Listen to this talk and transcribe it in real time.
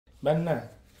Banna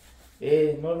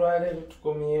nolwaleero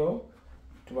tukomyewo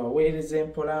tubaweereze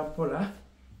mpola mpola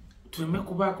tuleme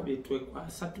kubaako bye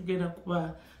twekwasa tugenda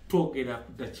kuba twogera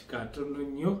ku dakika ntono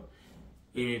nnyo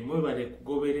mwebale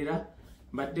kugoberera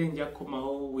mbadde nja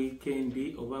kukomawo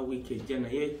wiikendi oba wiiki ejja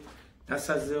naye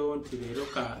nasazeewo nti leero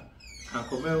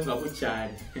kankomewo nga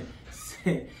bukyali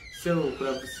sebo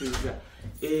okulabusiza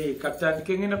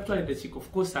katandike ngenda kutwala eddakiika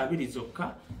of course 2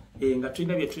 zokka nga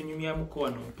tulina bye tunyumyamuko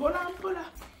wano mpola mpola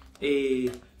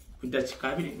ku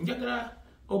ddakiika 2 njagala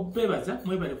obebaza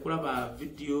mwebale kulaba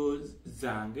video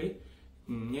zange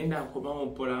ngenda nkomawo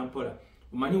mpola mpola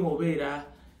omanyi wobeera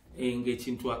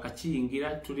ng'ekintu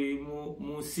akakiyingira tuli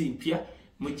mu nsi mpya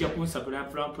mujja kunsabula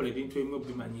mpola mpola ebintu ebimu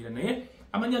bimanyira naye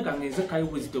amanya gange nze Kayi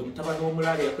Wisdom mutabani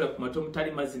w'omulaalo yakola ku mata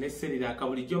omutali mazzi n'esserera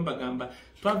akabulijjo mbagamba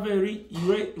twaveri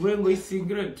lwengo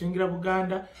isingira tuyingira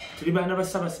Buganda tuli baana ba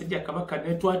Ssaabasajja Kabaka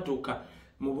ne twatuuka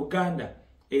mu Buganda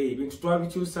ebintu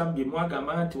twabikyusamu bye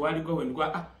mwagamba nti waaligo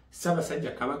wendwa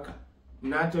Ssaabasajja Kabaka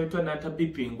n'atoyotwa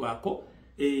n'atabipingwako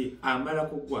amala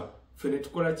kugwa fene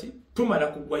tukola ki tumala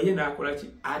kugwa ye n'akola ki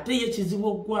ate ye kizibu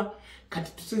ogwa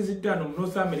kati tusinzidde wano mu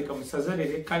North America mu ssaza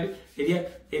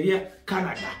erya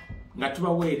Canada nga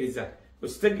tubaweereza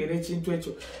okitegeera ekintu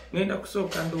ekyo ngenda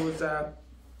kusooka ndowooza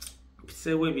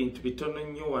mpiseewo ebintu bitono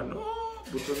nnyo wano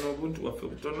butono obuntu waffe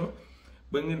butono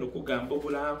bwe ngenda okugamba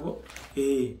obulango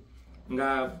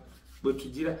nga bwe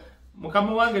tugira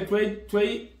mukama wange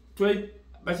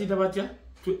bakiyita batya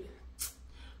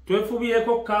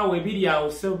twefubyeko kaawe ebiri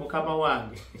awo se mukama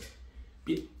wange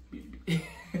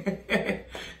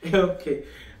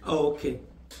okay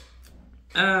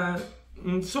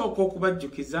nsooka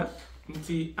okubajjukiza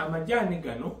nti amajaani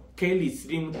gano Kelly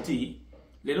Slim Tea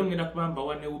leero ngenda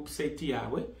kubambawa ne website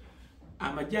yaabwe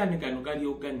amajaani gano gali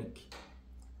organic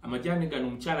amajaani gano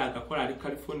omukyala agakola ali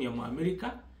California mu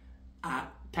America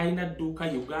talina dduuka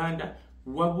Uganda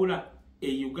wabula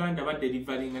Uganda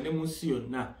badelivaringa ne mu nsi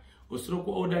yonna osobola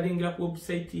ku orderingira ku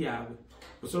website yaabwe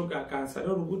osobola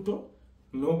kansala olubuto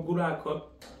n'ogulaako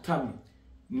tami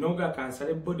n'oga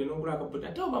kansala body n'ogulaako body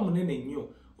ate oba munene nnyo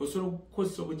osobola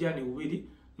okukozesa obujaani bubiri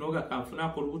n'oga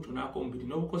kanfunaako olubuto n'ako mubiri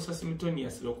n'obukozesa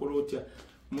simultaneously okola otya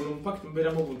muno mupakiti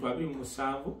mubeeramu obuntu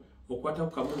 27 okwata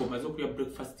ku kabugo omaze okulya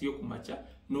breakfast yo ku makya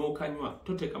n'okanywa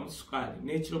toteekamu sukaali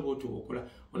n'ekiro bw'otyo bw'okola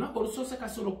olunaku olusoose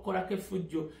kasobola okukolako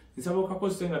effujjo nsaba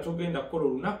okakozesa nga togenda kukola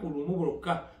olunaku lumu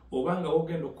lwokka obanga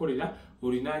wogenda okukolera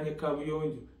olinaanye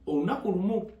kabuyonjo olunaku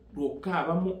lumu lwokka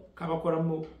abamu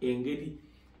kabakolamu engeri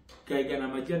gayigana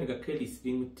amajaani ga Kelly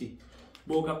Slim Tea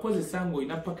bw'ogakozesa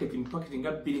ng'olina paketi mu paketi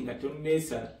nga 2 nga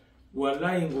tonneesala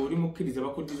wallahi ng'oli mukkiriza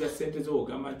bakuddiza ssente zo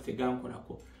ogamba nti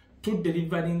tegankolako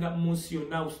tudelivaringa mu nsi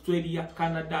yonna Australia,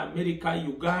 Canada, America,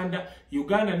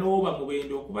 Uganda n'oba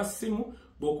mubende okuba ssimu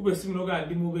bw'okuba essimu n'ogamba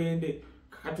ndi mubende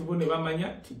kakati bo ne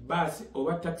bamanya nti baasi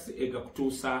oba taxi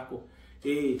egakutuusaako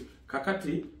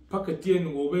kakati paketi eno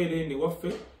ng'obeera eno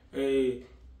ewaffe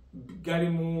gali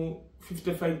mu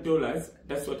 $55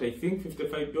 that's what I think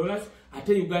 $55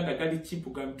 ate Uganda gali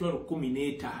cheap ga mitwalo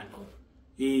 15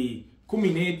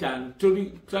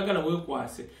 15 twagala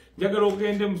weekwase njagala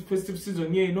ogende mu festive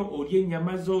season eno olye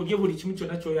ennyama zo olye buli kimu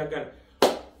kyonna ky'oyagala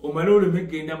omala oleme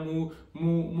genda mu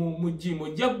gym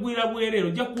ojja kugwira bwereero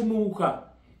ojja kunuuka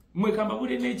mwekamba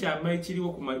buli n'ekyama ekiriwo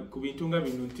ku bintu nga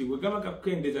bino nti bwe gaba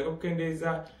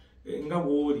gakukendeeza nga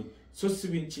bw'oli so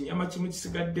si kinyama kimu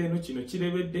kisigadde eno kino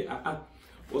kirebedde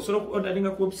osobola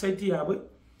okuorderinga ku website yaabwe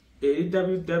eri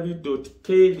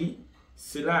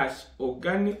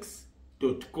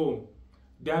www.kayli/organics.com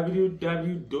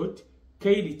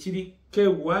www.kayli kiri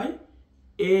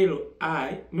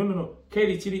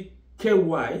Kayli kiri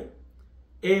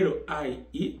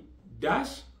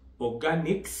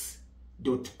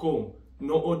KYLI-organics.com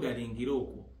no orderingira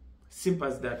okwo simple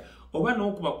as that oba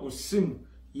n'okuba ku simu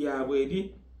yaabwe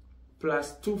eri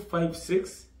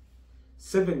 +256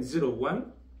 701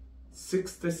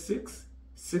 66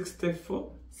 64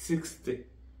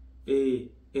 60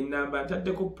 enamba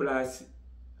ntaddeko plus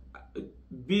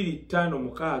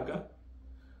 256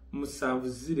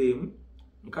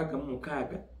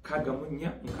 706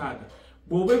 6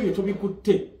 bw'oba ebyo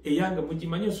tobikutte eyange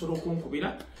mugimanyi osobola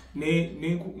okunkubira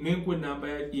n'enkuwa enamba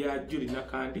ya Juli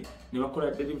nakandi ne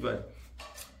bakola delivery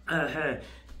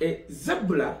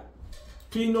Zebra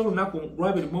tulina olunaku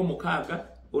lwa 26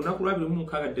 olunaku lwa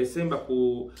 26 December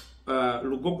ku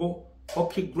Lugogo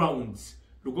Hockey Grounds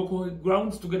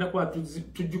tugenda kuba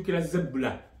tujjukira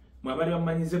Zebra mwabali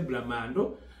bamanyi Zebra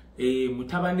Mando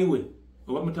mutabani we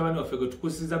oba mutabani waffe gwe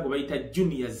tukusiza gwe bayita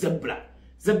Junior Zebra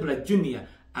Junior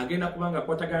agenda kubanga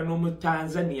akwatagana n'omu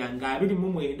Tanzania nga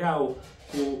 29 awo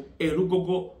ku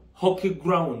Lugogo Hockey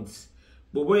Grounds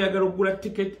bwoba oyagala okugula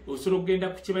ticket osobola okugenda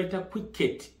ku kye bayita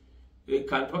quicket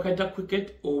kantu bakayita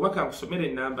quicket oba kankusomera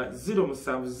enamba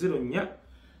 0704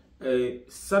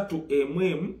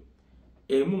 3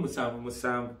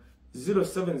 177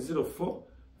 0704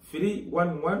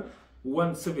 311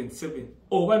 177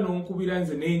 oba nonkubira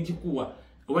nze nenjikuwa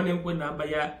oba nenkuwa enamba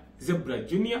ya Zebra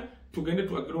Junior tugende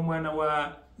tuwagira omwana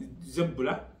wa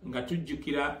Zebra nga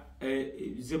tujjukira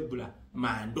Zebra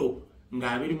Mando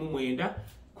nga 29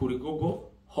 ku Ligogo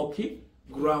Hockey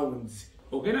Grounds.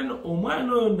 Ogenda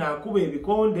omwana oyo nakuba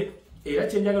ebikonde era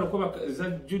kyenjagala okuba za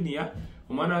Junior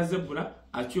omwana wa Zebra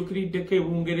akyukiriddeko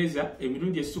ebungereza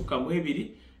emirundi esukka mu 2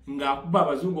 nga akuba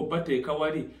abazungu bateeka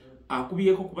wali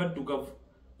akubiyeko ku baddugavu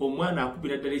omwana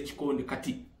akubira ddala ekikonde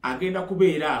kati agenda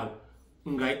kubeera awo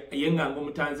nga yenganga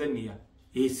omutanzania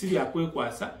esiri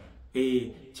akwekwasa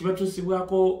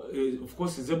kibatuusibwako of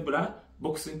course Zebra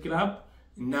Boxing Club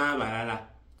n'abalala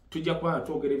tujja kuba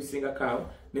twogera ebisingako awo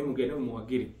ne mugende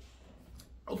mumuwagire.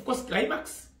 Of course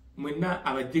Climax mwenna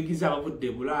abajegiza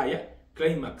abavudde Bulaaya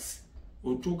Climax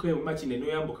otuuka mu Makindye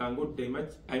noyambuka ngodde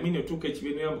otuuka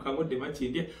ekibiina noyambuka ngodde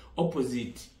Makindye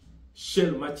opposite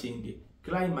Shell Makindye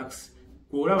Climax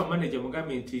kuolaba manager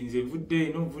mugambe nti nze vudde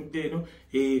eno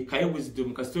Kaye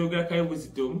Wisdom kasitoyogera Kaye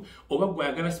Wisdom oba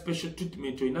gwayagala special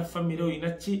treatment oyina family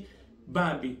oyina ki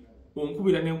bambi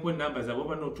onkubira n'enkwe namba zaabo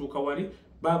oba n'otuuka wali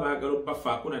babaagala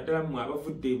okubafaako naddala mu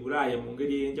abavudde Bulaaya mu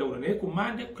ngeri ey'enjawulo naye ku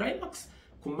Monday Climax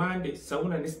ku Monday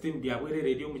sawuna ne steam byabwerera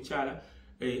eri omukyala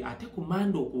ate ku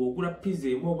Monday okuwogula pizza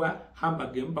emu oba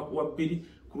hamburger emu bakuwa 2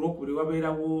 ku Lwokubiri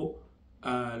wabeerawo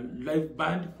live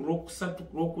band ku Lwokusatu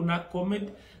ku Lwokuna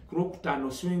comedy ku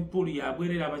Lwokutaano swimming pool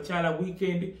yabwerera abakyala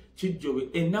weekend kijjobe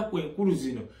ennaku enkulu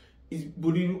zino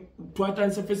buli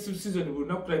twatandisa festive season buli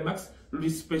lunaku Climax luli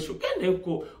special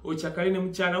gendeko okyakale ne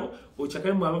mukyalawo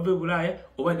okyakale mu abava Bulaaya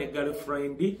oba ne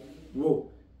girlfriend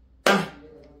wo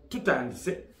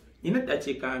tutandise ina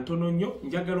dakiika ntono nnyo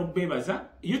njagala okubeebaza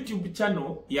YouTube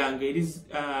channel yange eri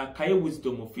Kaye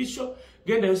Wisdom Official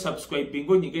gendayo subscribing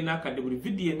onyige n'akadde buli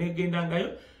video enegendangayo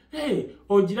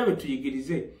ogirabe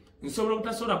tuyigirize nsobola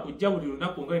obutasobola kujja buli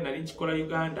lunaku nga nali nkikola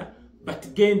Uganda but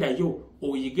gendayo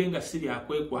oyige nga siri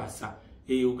akwekwasa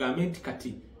ogambe nti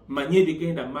kati manye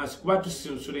ebigenda maaso kuba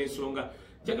tusinsula ensonga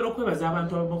njagala okwebaza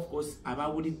abantu abamu of course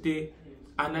abawulidde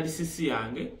analysis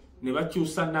yange ne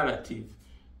bakyusa narrative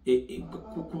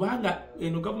kubanga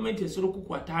eno government esobola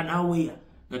okukwata anawea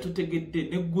nga tutegedde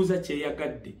negguza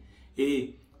kyeyagadde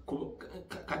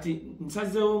kati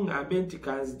nsazeewo ngambe nti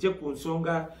kanzije ku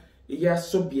nsonga ya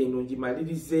SOBI eno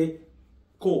ngimalirize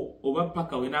ko oba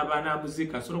paka we n'abaana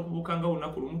muzika nsobola okubukanga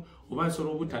olunaku lumu oba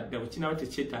nsobola obutadda bwe kinaba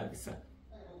tekyetaagisa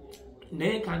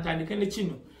naye kantandike ne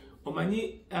kino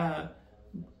omanyi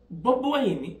Bobi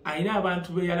Wine alina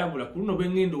abantu beyalabula ku luno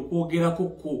bengenda okwogerako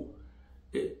ko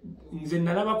nze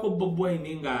nalabako Bobi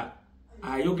Wine nga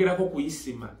ayogerako ku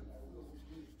ISMA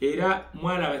era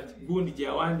mwala gundi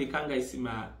gyawandika nga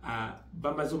ISMA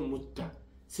bamaze omutta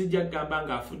sijja kugamba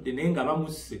nga afudde naye nga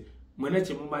bamusse mwena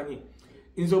kyemumanyi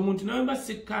nze omuntu nawe mba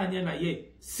sikkaanya naye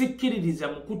sikkiririza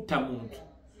mu kutta muntu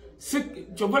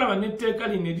kyobalaba netteeka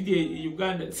lino eriri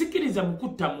Uganda sikkiriza mu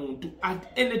kutta muntu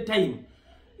at any time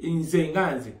nze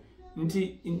nga nze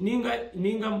nti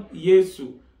ninga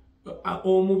Yesu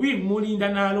omubi mulinda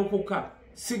n'alokoka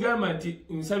sigamba nti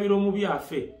nsabira omubi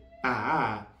afe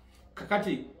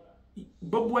kakati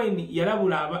Bobi Wine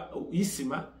yalabula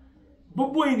ISMA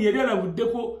Bobi Wine yali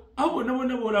alabuddeko abo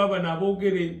bonna boolaba bano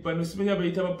aboogere bano simenya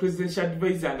bayita ba presidential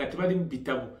advisor nga tebali mu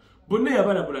bitabo bonna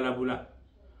yabalabula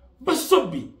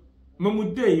basobi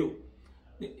mumuddeeyo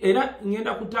era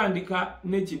ngenda kutandika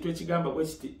n'ekintu ekigamba bwe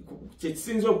kiti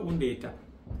kyekisinza okundeeta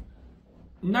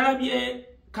nalabye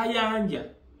Kayanja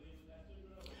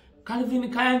Calvin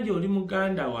Kayanja oli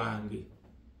muganda wange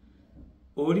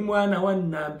oli mwana wa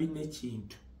Nambi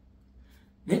n'ekintu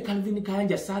naye Calvin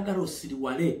Kayanja saagala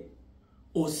osiriwale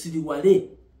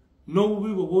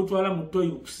n'obubi bwe bwotwala mu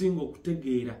toyi okusinga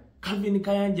okutegeera Calvin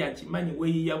Kayanja nkimanyi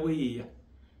weeyiya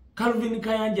Calvin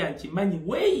Kayanja nkimanyi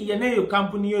weeyiya n'eyo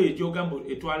kampuni yo egyogamba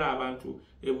etwala abantu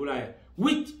e Bulaaya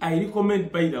which I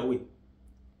recommend by the way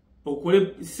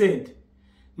okole sente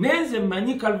nenze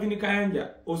manyi Calvin Kayanja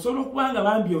osobola okubanga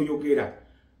bambi oyogera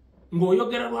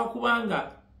ng'oyogera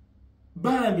lwakubanga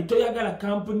bambi toyagala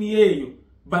kampuni eyo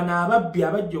bano ababbi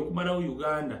abajja okumalawo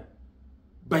Uganda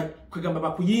kwegamba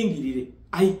bakuyingirire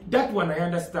that one I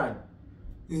understand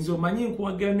nzo manyi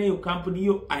nkuwagira neyo company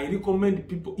yo I recommend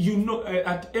people you know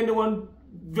at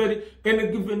any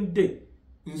given day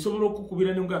nsobola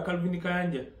okukubira nenga Calvin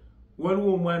Kayanja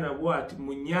waliwo omwana bwati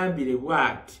munyambire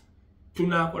bwati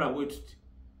tunakola bwetuti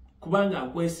kubanga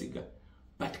akwesiga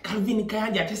but Calvin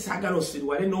Kayanja ate sagala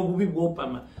osirwale n'obubi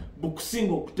bw'opama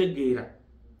bukusinga okutegeera.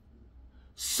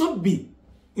 SOBI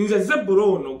nze Zebula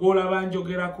ono gw'olaba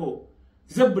njogerako,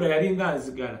 Zebula yalinga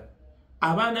nzigala.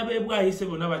 Abaana b'ebwayise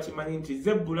bonna bakimanyi nti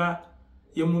Zebula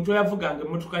ye muntu eyavuganga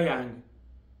emmotoka yange.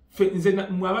 Nze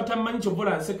mwabatamanyi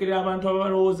kyobola nsekerera abantu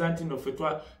abalowooza nti no ffe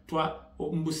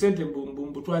mbusente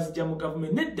mbu twazijja mu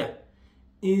gavumenti. Nedda,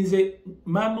 nze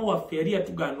maama waffe yali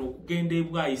yatugaana okugenda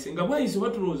ebwayise nga bwayise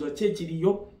batulowooza ki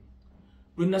ekiriyo.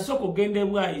 Lwe nasooka okugenda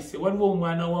ebwayise waliwo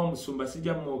omwana wa musumba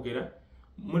sijja mwogera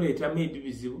muleetamu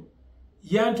ebibizibu,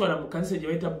 yantwala mu kanisa gye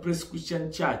bayita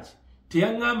Presbyterian Church.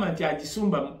 Teyaŋŋamba nti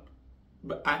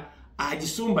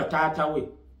agisumba taata we.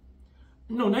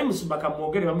 No, naye musumba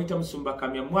kamwogere bamuyita musumba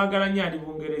kamya, mwagala nnyo ali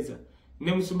Bungereza.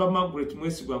 Ne musumba Margaret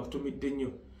mwesigwa nkutumidde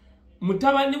nnyo.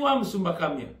 Mutabani wa musumba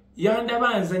kamya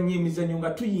yandaba nzannya emizannyo nga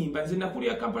tuyimba. Nze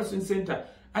nakulira Campus Center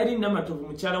ali Namatovu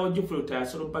mukyala wa Jofro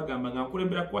tayasolo bagamba nga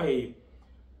nkulembera kwa eyo.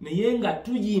 Naye nga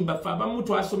tuyimba fa abamu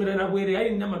twasomera na bwere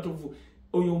ali Namatovu.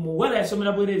 Oyo muwala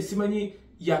yasomera bwere simanyi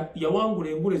yawangula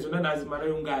engule zonna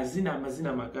n'azimalayo nga azina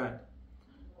amazina maganda.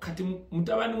 Kati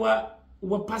mutabani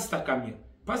wa Pastor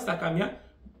Kamya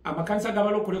amakanisa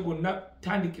gabalokole gonna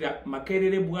tandikira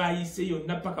Makerere bwayise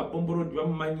yonna paka Bombo Road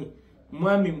bamumanyi.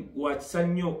 Mwami wa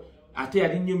kisanyo ate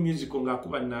yali nnyo music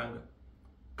ng'akuba nanga.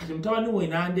 Kati mutabani we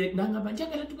nangamba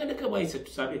njagala tugendeke bwayise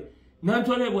tusabe.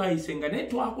 Nantwala bwayise nga naye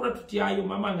twakula tutyayo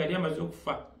mama nga yali amaze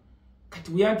okufa.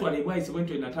 Kati yantwala bwayise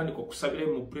bwento natandika okusabira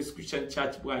mu Presbyterian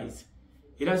Church bwayise.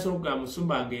 Era nsobola okugamba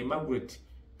musumba nga Margaret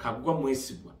Kaggwa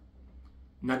mwesigwa.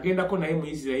 Nagendako naye mu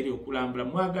Israeli okulambula.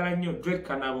 Mwagala nnyo Drake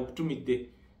Kanabo okutumidde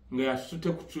nga yasute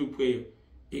ku trip eyo.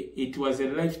 It was a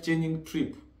life changing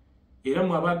trip. Era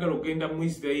mwabagala ogenda mu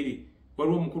Israeli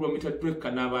waliwo omukulu wa mita Drake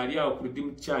Kanabo ali awo ku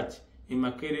Redeemed Church e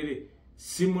Makerere.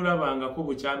 Simulabangako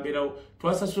bukyamberawo.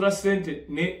 Twasasula sente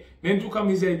ne ntuuka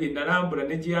mu Israeli nalambula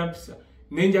ne gyampisa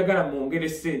ne njagala mwongere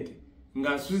sente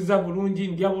nga nsuziza bulungi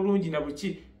ndya bulungi na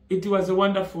buki. It was a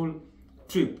wonderful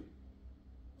trip.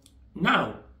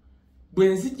 Now,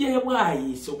 bwenzijje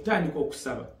bwayise okutandika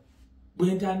okusaba,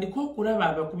 bwentandika okulaba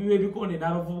abakubi b'ebikonde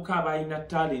n'abavubuka abalina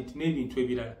talent n'ebintu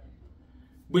ebirala,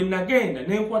 bwe nagenda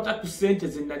ne nkwata ku ssente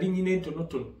ze nali nnyina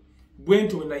entonotono,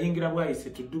 bwento bwe nayingira bwayise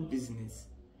to do business,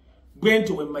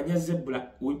 bwento bwe mmanya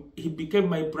Zebula, he became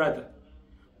my brother.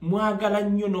 Mwagala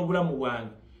nnyo n'obulamu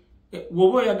bwange.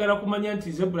 Woba oyagala kumanya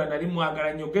nti Zebula nali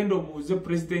mwagala nnyo, genda obuuze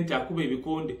president akuba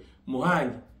ebikonde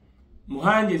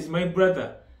Muhanje is my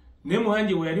brother. Ne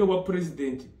Muhanje we yali owa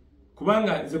president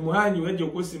kubanga nze Muhanje wajja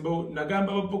okwesimbawo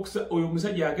nagamba ababokisa oyo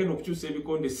omusajja agenda okukyusa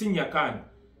ebikonde si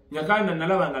Nyakana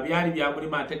nalaba nga byali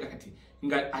byamulima ate kati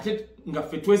nga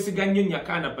ffe twesiga nnyo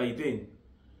Nyakana by then.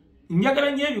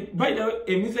 Njagala nnyo by the way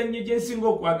emizannyo gye nsinga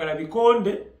okwagala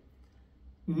bikonde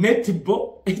netball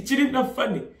ekiri na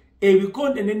funny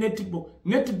ebikonde ne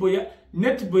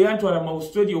netball yantwala mu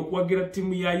Australia okuwagira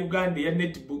timu ya Uganda ya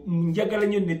netball. Njagala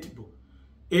nnyo netball.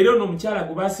 Era ono omukyala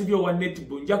gwe baasibye owa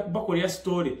netball nja kubakolera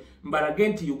story mbalage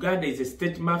nti Uganda is a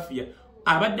state mafia.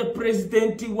 Abadde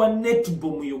president wa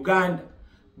netball mu Uganda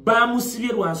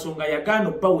bamusibye lwa nsonga yagaana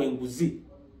obbawa enguzi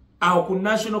awo ku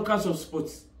National Council of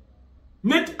Sports.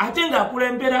 Ate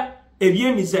ng'akulembera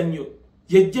ebyemizannyo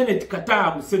ye Janet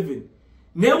Kataa Museveni.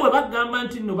 Naye we bagamba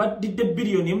nti no badidde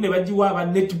billion emu ne bagiwa aba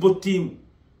netball team,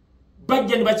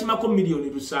 bajja ne bakimako million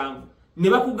 7. Ne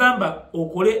bakugamba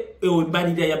okole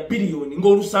embalirira ya billion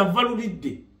ng'olusanvu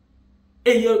lulidde.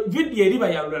 Eyo video eri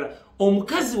bayalula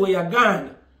omukazi we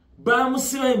yagaana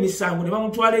bamusiba emisango ne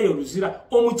bamutwala eyo luzira.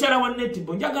 Omukyala wa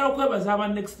netball njagala okwebaza aba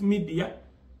next media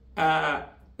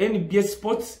NBS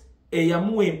Sports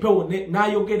eyamuwa empewo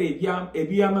n'ayogera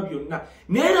ebyama byonna.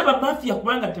 Naye aba mafia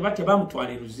kubanga tebatya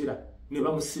bamutwala luzira ne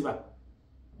bamusiba.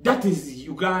 That is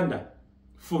Uganda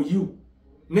for you.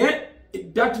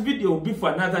 That video will be for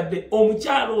another day.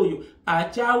 Omukyalo oyo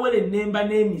akyawere nemba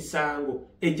n'emisango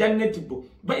eja netball.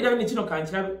 Bayira ne kino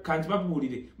kanti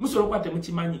babuulire musobola okwate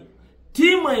mukimanyi.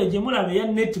 Tiimu eyo gye mulaba ya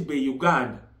netball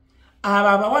Uganda, abo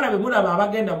abawala be mulaba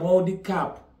abagenda mu World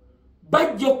Cup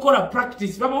bajja okukola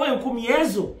practice. Babawo 10,000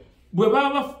 ezo bwe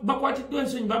baba bakwatiddwa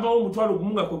ensonyi babawo omutwalo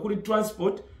gumunga kwe kuli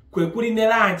transport, kwe kuli ne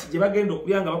lunch gye bagenda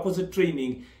okulyanga bakoze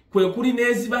training, kwe kuli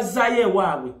n'ezibazaayo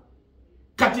ewaabwe.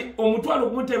 Kati omutwalo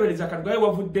gumutebereza katugaye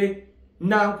wavudde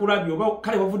nankulabyo oba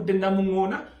kale wavudde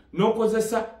namuŋŋoona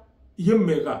n'okozesa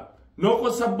yemmega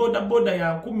n'okozesa boda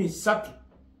ya 13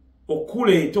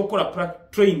 okuleeta okola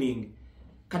training.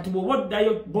 Kati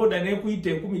bw'oddayo boda n'ekuyita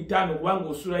 15,000 kubanga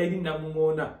osula eri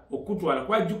namuŋŋoona okutwala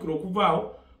kwajjukira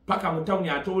okuvaawo paka mu tawuni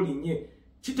ate olinnye,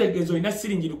 kitegeeza olina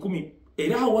siringi 10.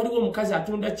 Era awo waliwo omukazi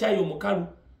atunda caayi omukalu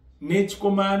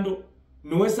n'ekikomando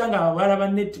n'owesanga abawala ba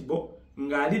netball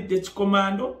ng'alidde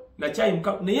kikomando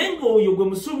nakyayimuka naye ng'oyo gwe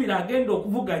musuubira agenda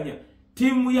okuvuganya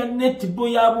ttiimu ya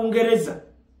netball ya Bungereza.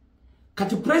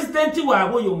 Kati pulezidenti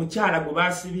waabwe oyo omukyala gwe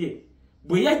baasibye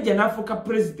bwe yajja n'afuuka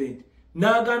pulezidenti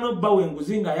n'agaana obbawa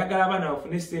enguzi ng'ayagala abaana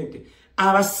bafune ssente,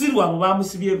 abasiru abo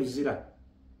baamusibye Luzira.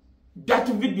 That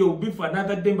video will be for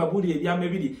another day. Mbabuli ebyama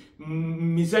ebiri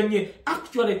mizanye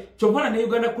actually chobola ne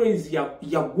Uganda Cranes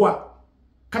yagwa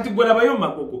kati gwalabayo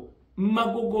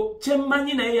magogo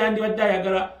chemanyi naye yandi badde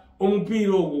ayagala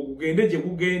omupiira ogwo gugende gye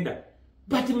gugenda,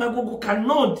 but magogo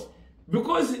cannot,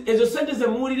 because ezo sente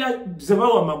zemuulira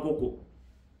zebawa magogo,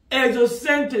 ezo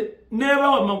sente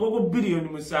nebawa magogo bilioni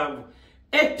 7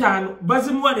 5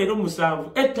 bazimuwa leero 7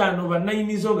 5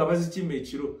 banayinizo nga bazikima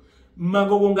ekiro.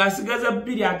 Magogo ngasigaza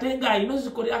 2 ate nga ino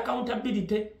zikole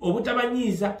accountability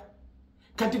obutabanyiza.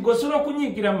 Kati gosola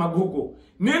kunyigira magogo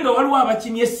nenga waliwo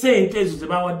abakinye sente ezo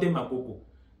zebawadde magogo.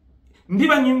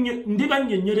 Ndiba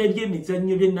nnyonnyola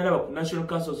ebyemizannyo bye nalaba ku National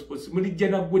Council of Sports muri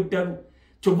jana gweddalu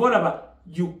kyobolaba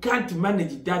you can't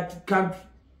manage that country.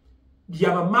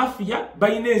 Yaba mafia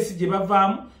bayina ensi gye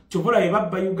bavaamu kyobola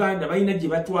ebabba Uganda bayina gye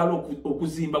batwala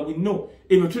okuzimba wino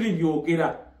ebyo tuli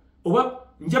byogera oba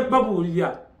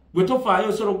njababuulira bwe tofaayo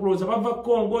osobola okulowooza bava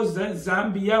Congo,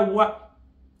 Zambia wa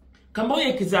kamboye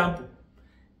example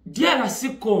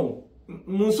DRC Congo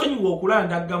munsonyiwa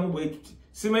okulandaggamu bwe tuti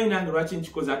simanyi nange lwaki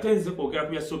nkikoze ate nze kwogera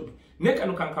ku bya SOBI ne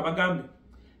kano kankabagambe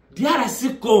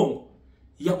DRC Congo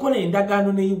yakola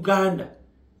endagaano ne Uganda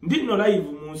ndi no live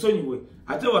munsonyiwe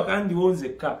ate wakandiwo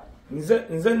nzekka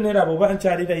nze nerabo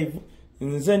bankyali live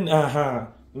nze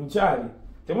nkyali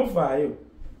temufaayo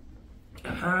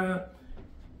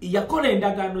yakola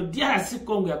endagaano DRC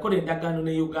Congo yakola endagaano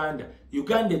ne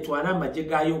Uganda etwala amagye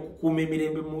gaayo okukuuma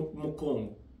emirembe mu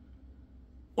Congo.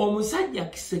 Omusajja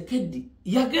Kisekedi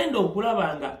yagenda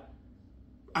okulabanga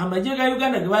amagye ga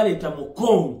Uganda ge baleeta mu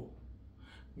Congo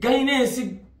galina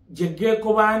ensi gye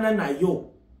geekobaana nayo.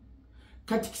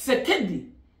 Kati Kisekedi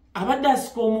abadde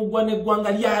asika omugwa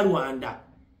n'eggwanga lya Rwanda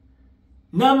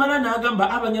n'amala n'agamba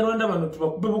Abanyarwanda bano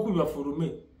tubakube bukubi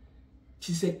bafulume.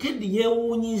 Kisekedi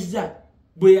yeewuunyiza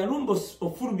bwe yalumba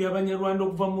ofulumya Abanyarwanda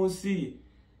okuva mu nsi ye.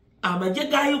 Amagye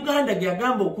ga Uganda ge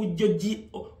yagamba okujja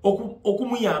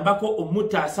okumuyambako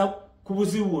omutaasa ku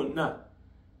buzibu bwonna.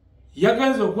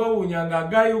 Yagenza okwewuunya nga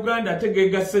aga Uganda ate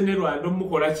geegasse ne Rwanda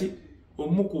omukola ki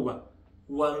omukuba.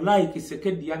 Wallahi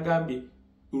Kisekedi yagambye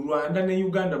Rwanda ne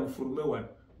Uganda mufulume wano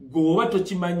gwoba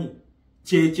tokimanyi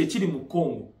kyekye kiri mu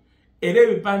Congo. Era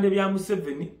ebipande bya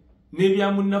Museveni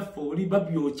n'ebya Munafooli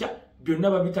babyokya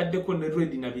byonna babitaddeko ne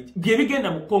Red na biki bye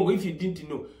bigenda mu Congo. If you didn't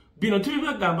know bino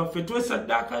tubibagamba ffe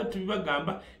twesaddaka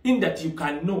tubibagamba in that you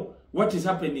can know what is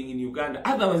happening in Uganda.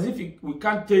 Otherwise if we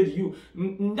can't tell you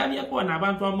ndali yako na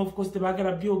abantu abamu of course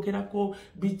tebagala byogerako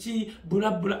biki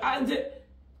bulabula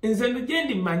nze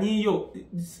ngendi manyiyo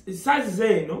sazi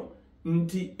zeno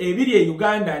nti ebiri e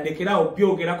Uganda ndekerawo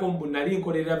byogerako mbu nali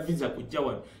nkolera visa kujja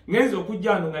wano ngenza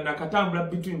okujja wano nga nakatambula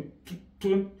between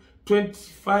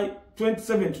 27 to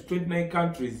 29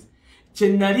 countries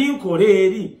chenali nkole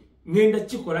eri ngenda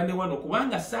kikola ne wano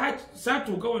kubanga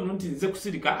saatuuka wano nti nze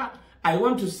kusirika. I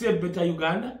want to see a better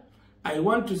Uganda. I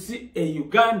want to see a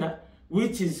Uganda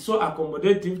which is so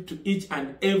accommodative to each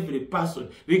and every person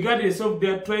regardless of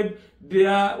their tribe,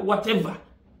 their whatever.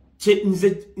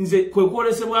 Nze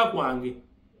kwekolesebwa kwange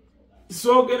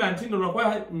soogera nti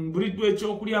nolwakwa mbuliddwa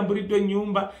ekyokulya mbuliddwa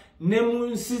ennyumba ne mu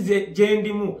nsi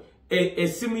gyendimu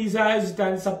essimu izaayo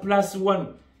zitandisa +1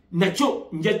 nakyo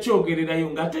nja kyogererayo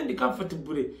ng'ate ndi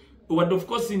comfortable wadde of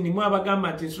course ndimu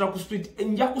abagamba nti nsula ku street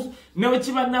nawe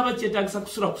kiba naaba kyetagisa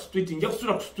kusula ku street nja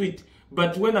kusula ku street,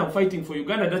 but when I'm fighting for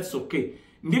Uganda that's okay.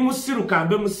 Ndi musiru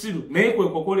kambe musiru naye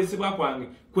kwekokolesebwa kwange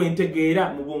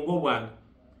kwentegeera mu bwongo bwange.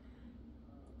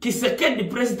 Kisekedi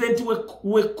president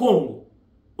we Congo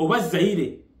oba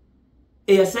Zaire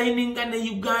eyasayininga ne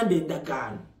Uganda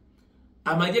endagaano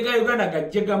amagye ga Uganda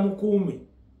gajjega mukuume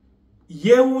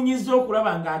yeewuunyiza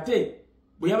okulaba ng'ate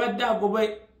bwe yabadde agoba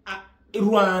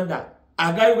Rwanda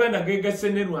aga Uganda geegasse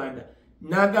ne Rwanda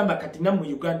n'agamba kati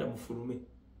nammwe Uganda mufulume.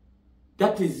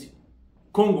 That is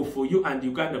Congo for you and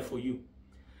Uganda for you.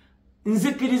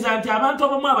 Nzikiriza nti abantu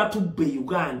abamu abatubba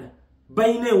Uganda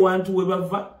bayina ewantu we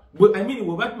bava we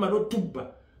batumala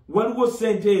otubba waliwo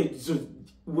sente ezo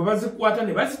we bazikwata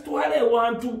ne bazitwala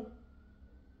ewantu.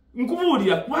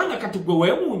 Nkubuulira kubanga kati gwe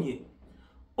weewuunye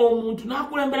omuntu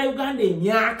n'akulembera Uganda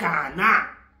emyaka 4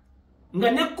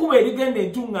 nga nekkuba erigenda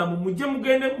entungamu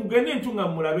mugende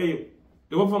entungamu mulabeyo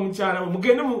ewava mukyala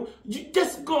mugende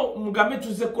just go mugambe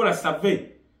tuze kola survey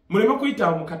muleme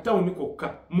kuyitawo mu katawuni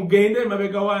kokka mugende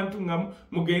emabega wa ntungamu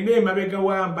mugende emabega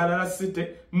wa Mbalala City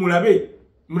mulabe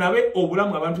mulabe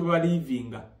obulamu abantu bwe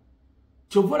balivinga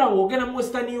kyovula wogera mu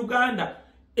Western Uganda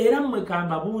era mmwe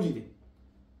kambabuulire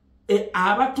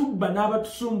abatubba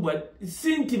n'abatusumbwa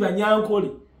sinti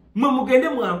banyankole mwe mugende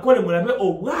mwankole mulabe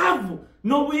obwavu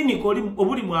n'obuyinike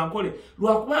obuli mwankole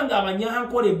lwakubanga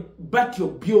abanyankole batyo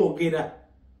byogera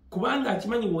kubanga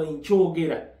akimanyi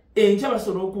wenkyogera enkya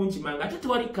basobola okunkimanga ate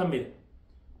tewali kamera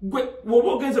gwe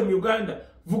woba ogenze mu Uganda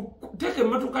teka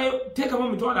emmotokayo tekamu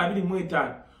emitwalo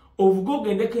 25 ovuga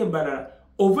ogendeko embalala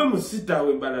ove mu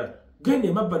sitaawo embalala genda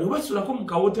emabbali oba sulako mu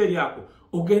kawoteri ako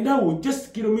ogenda wo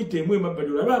just kilomita emu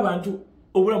emabbali olabe abantu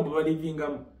obulamu bwe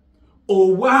balivingamu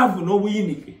obwavu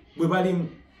n'obuyinike bwe balimu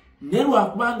ne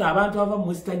lwakubanga abantu aba mu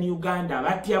Western Uganda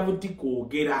batya buti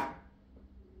kwogera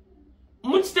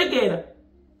mukitegeera.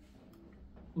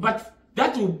 But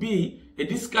that will be a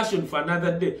discussion for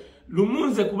another day.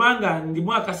 Lumunze kubanga ndi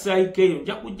mwaka saikeyo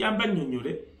nja kujamba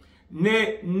nnyonyole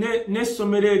ne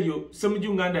somero eryo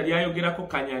Ssemujunganda lyayogerako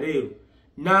kanyaleero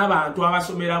n'abantu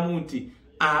abasomeramu nti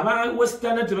aba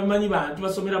Western tebamanyi bantu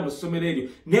basomera mu somero eryo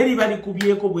neri bali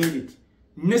kubyeko bweriti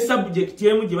ne subject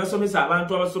emu gye basomesa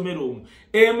abantu abasomera omu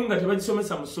emu nga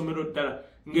tebagisomesa mu somero ddala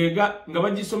nga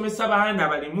bagisomesa baana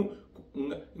balimu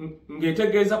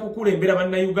ngetegeeza kukulembera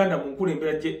banna Uganda mu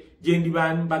nkulembera gye ndi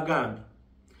bagambi.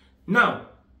 Now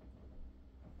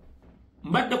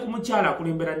mbadde ku mukyala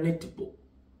akulembera netball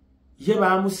ye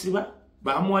baamusiba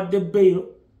baamuwadde bbeero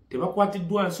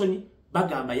tebakwatiddwa nsonyi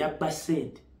bagamba yabba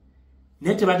ssente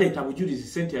naye tebaleeta bujulizi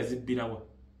ssente yazibbirawa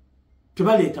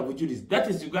tebaleeta bujulizi. That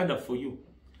is Uganda for you.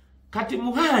 Kati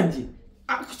Muhanje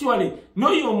actually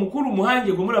n'oyo omukulu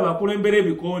Muhanje gwe mulaba akulembera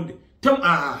ebikonde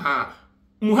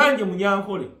Muhanje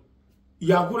Munyankole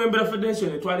yakulembera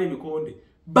federation etwala ebikonde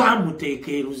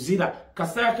bamuteeka eruzira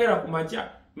kasakera ku makya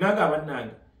n'agamba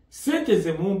nange sente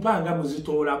ze mumpanga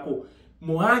muzitoolako.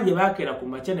 Muhanje baakera ku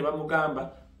makya ne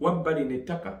bamugamba wabbali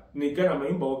n'ettaka negana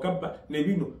amayumba wagabba ne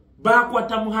bino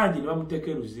bakwata Muhanje ne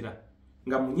bamuteeka eruzira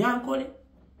nga Munyankole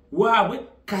waabwe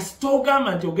kasita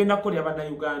ogamba nti ogenda kukolera banna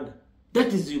Uganda.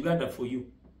 That is Uganda for you.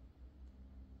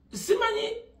 Simanyi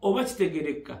oba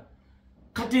kitegereka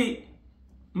kati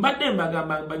mbadde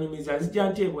mbagamba mbanyumiza nzija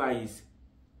nti ebwayise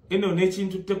eno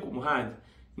n'ekintu tte ku Muhanje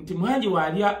nti Muhanje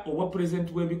waalya obwa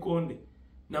president w'ebikonde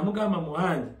namugamba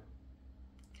Muhanje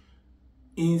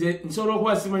inze nsobola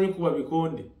okuba simanyi kuba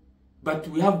bikonde but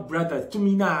we have brothers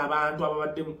tumina abantu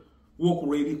ababadde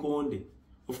w'okulwa ebikonde.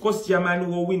 Of course chairman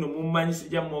wo wino mumanyi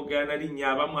sijja mwogera na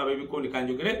linnya abamu ab'ebikonde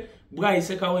kanjogere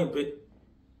bwayise kawempe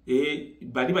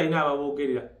bali balina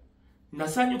ababogerera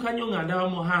nasanyuka nnyo nga ndaba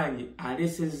Muhanje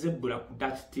alese Zebra ku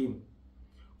that team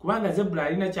kubanga Zebra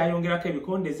alina kyayongerako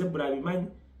ebikonde Zebra abimanyi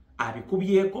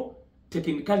abikubyeko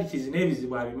technicalities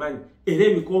n'ebizibu abimanyi era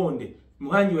ebikonde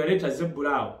Muhanje yaleeta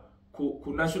Zebra awo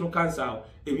ku National Council awo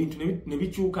ebintu ne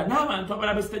bikyuka n'abantu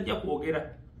abalaba sitajja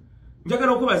kwogera.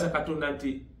 Njagala okubaza Katonda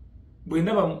nti bwe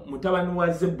ndaba mutabani wa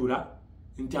Zebra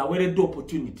nti aweeredde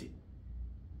opportunity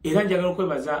era njagala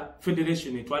okwebaza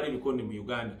federation etwala ebikonde mu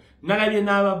Uganda. Nalabye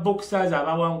n'aba boxers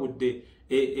abawangudde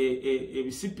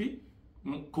ebisipi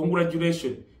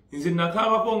congratulations. Nze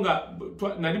nakaabako nga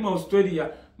nali mu Australia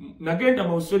nagenda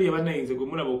mu Australia banayinze gwe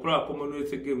mulaba okulaba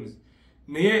Commonwealth Games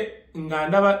naye nga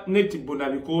ndaba netball na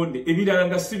bikonde ebirala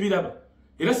nga sibiraba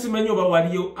era simanyi oba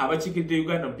waliyo abakikidde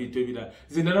Uganda mu bintu ebirala.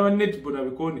 Nze ndaba netball na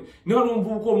bikonde ne waliwo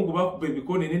omuvubuka omu gwe bakuba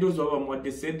ebikonde n'endowooza baba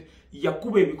bamuwadde ssente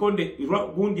yakuba ebikonde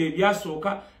gundi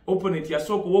ebyasooka opponent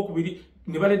yasooka owokubiri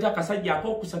ne baleeta akasajja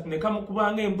akookusatu ne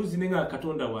kamukubanga embuzi ne nga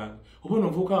Katonda wange oba ono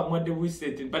omuvubuka bamuwadde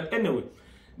buwisente. But anyway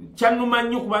kyannuma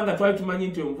nnyo kubanga twali tumanyi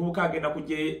nti omuvubuka agenda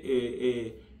kujja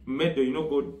medal, you know,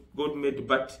 gold medal,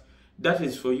 but that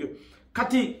is for you.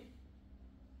 Kati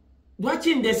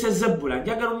lwaki ndeese Zebra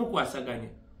njagala omukwasaganya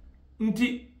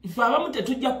nti ife abamu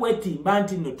tetujja kwetimba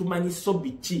nti nno tumanyi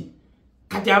SOBI ki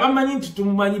kati abamanyi nti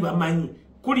tumumanyi bamanyi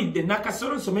kulidde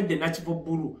Nakasero nsomedde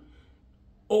Nakibobulu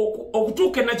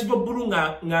okutuuka Nakibobulu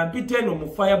nga mpita eno mu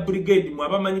fire brigade mu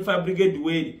abamanyi fire brigade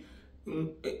weeri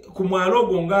ku mwalo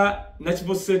ogwo nga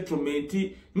Nakibo settlement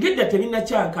ngedda tebina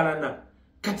kyankalana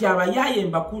kati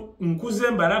abayayemba nkuze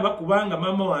mbalaba kubanga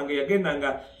mama wange yagenda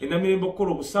nga enamirembe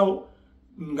okukola obusawo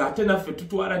nga ate naffe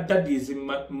tutwala daddies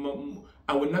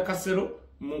awe Nakasero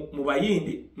mu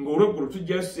bayindi ng'olweggulo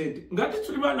tujjayo ssente nga ate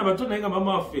tuli baana bato naye nga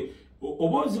mama waffe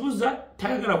oba ozibuza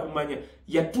tayagala kumanya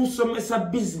yatusomesa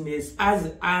business as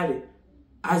early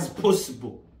as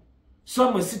possible.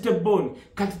 So mwesite boni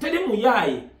kati teri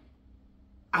muyaye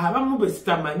abamu bwe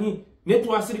sitamanyi ne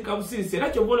twasirika busirisi era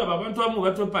kyobola abantu abamu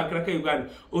batwepankirako Uganda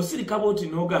osirika booti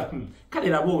noga kale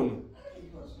laba ono.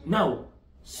 Now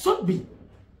SOBI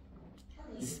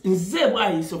nze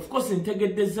bwayise of course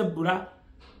ntegedde Zebra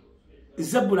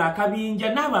Zebula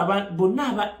akabinja n'aba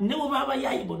bonna nebo baba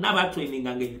yayi bonna ba training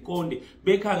nga ebikonde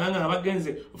bekanga nga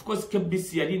bagenze of course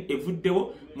KBC yali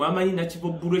evuddewo mwamanyi na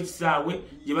kibobulu ekisaawe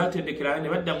gye batendekera ne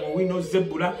badda mu wino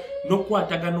Zebula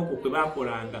n'okwatagana okwo kwe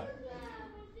bakolanga.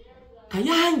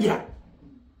 Kayanja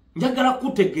njagala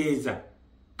kutegeeza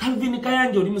Calvin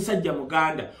Kayanja oli musajja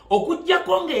muganda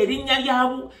okujjako nga erinnya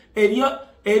lyabu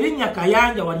erinnya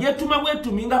Kayanja walyetuma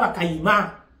bwetuminga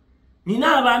bakayima.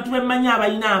 Nina abantu bemanya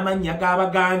abalina amanya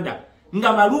g'Abaganda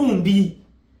nga balundi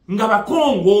nga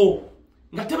bakongo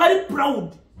nga tebali proud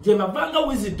gye bavanga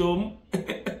wisdom.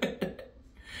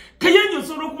 Kayanja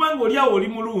osobola okuba nga oliawo oli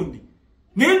mulundi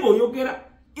naye ng'oyogera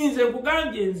nze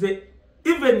nkugambye nze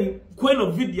even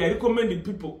kweno video I recommend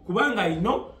people kubanga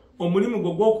ino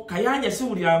omulimu gwo Kayanja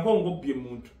siwulira ng'obbye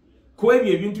muntu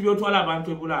kwebyo ebintu byotwala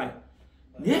abantu ebulaaya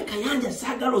naye Kayanja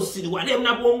saagala osiriwale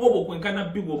na bwongo bwo kwenkana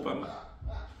bigo pama.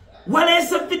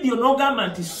 Walese video n'ogamba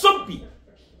nti SOBI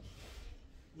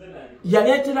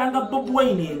yaleeteranga Bobi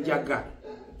Wine enjaga.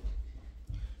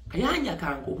 Kayanja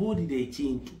kankubuulira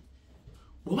ekintu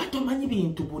bw'oba tomanyi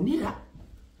bintu bunira.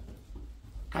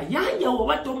 Kayanja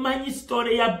bw'oba tomanyi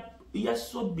story ya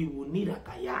SOBI bunira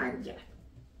Kayanja.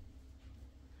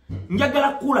 Njagala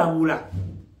kulawula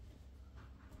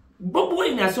Bobi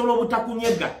Wine asobola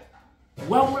obutakunyega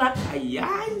wabula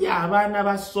Kayanja abaana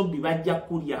ba SOBI bajja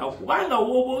kulya kubanga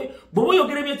bw'oba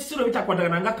oyogera ebyekisiro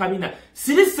bitakwatagana nga kabina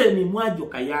siriseni mwajo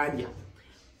Kayanja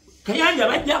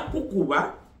bajja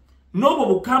kukuba n'obwo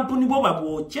bukampuni bwo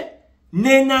babwoke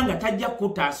n'enanga tajja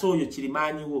kutaasa oyo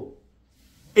kirimaanyiwo.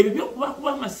 Ebyo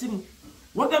byokubakuba amasimu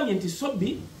wagambye nti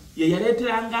SOBI ye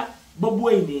yaleeteranga Bobi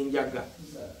Wine enjaga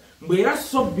mbwera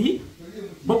SOBI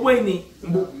Bobi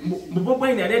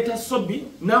Wine yaleeta SOBI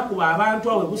nakuba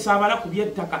abantu awe busaabala ku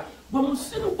by'ettaka bwe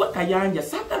musiru gwe Kayanja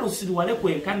saagala osiriwale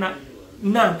kwenkana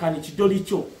nankani kidoli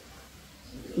kyo.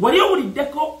 Wali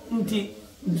owuliddeko nti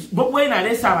Bobi Wine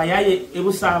aleese abayaye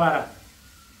ebusaabala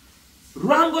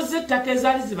lwango z'ettaka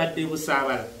ezaali zibadde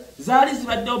ebusaabala zaali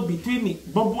zibaddewo between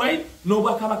Bobi Wine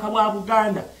n'obwakabaka bwa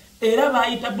Buganda era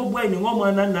baayita Bobi Wine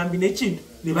ng'omwana Nambi n'ekintu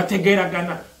ne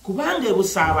bategeeragana kubanga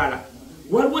ebusaabala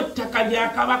waliwo ettaka lya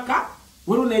kabaka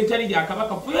waliwo n'eritali lya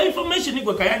kabaka. For your information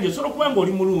gwe Kayanja osobola okuba nga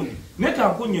oli mulundi naye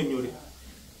kankunnyonnyole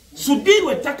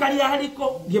Sudirwa ettaka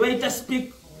lyaliko lye bayita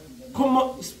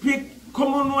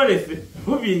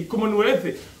Commonwealth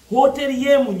hoteri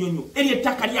y'Emunyonyo eryo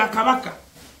ettaka lya kabaka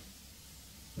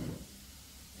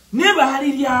ne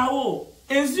baali lyawo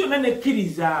ensi yonna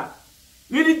nekkiriza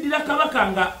liriddira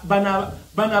kabaka nga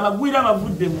bano abagwira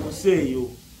bavudde mu nsi eyo.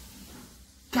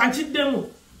 Kankiddemu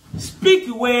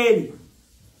speak weeri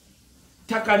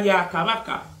ttaka lya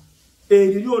kabaka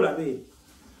eryo olabe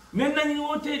nenanyini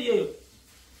hoteri eyo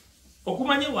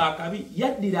okumanye wakabi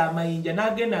yaddira amayinja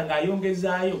n'agenda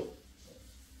ng'ayongezaayo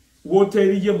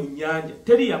hoteri ye mu nnyanja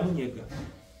teri yamunyega.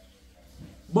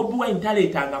 Bobi Wine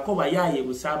taleetangako bayaaye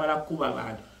busaabala kuba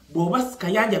abantu bw'oba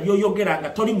Kayanja by'oyogera nga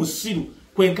toli musiru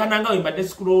kwenkana nga wembadde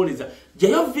sikulooleza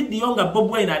jayo video nga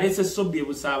Bobi Wine aleese SOBI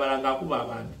ebusaabala ng'akuba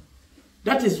abantu.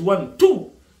 That is one.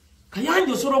 Two,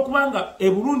 Kayanja osobola okubanga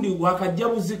eburundi wakajja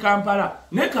buzi Kampala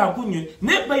ne kakunywe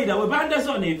ne bayira we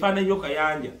bandazo ne ebifaananyi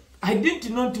Kayanja. I didn't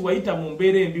know nti wayita mu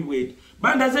mbeera embi bweti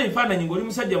bandazo ebifaananyi ng'oli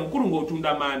musajja mukulu ng'otunda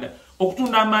amanda.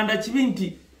 Okutunda amanda kibi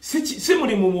nti si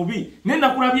mulimu mubi ne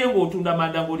nakulabye ng'otunda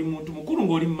amanda ng'oli muntu mukulu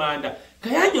ng'oli manda.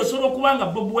 Kayanja osobola okubanga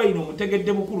Bobi Wine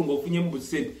omutegedde mukulu ng'ofunyemu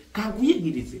busente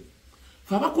kankuyigirize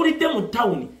fe abakulidde mu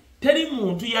tawuni teri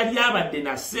muntu yali abadde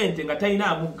na ssente nga talina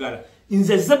amuggala.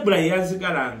 Nze Zebula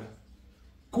yeyanzigalanga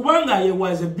kubanga ye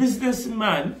was a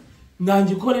businessman nga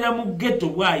njikolera mu ghetto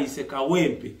bwayise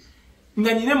Kawempe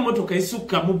nga nyine emmotoka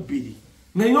esukka mu bbiri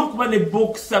nga nina okuba ne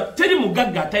boxer teri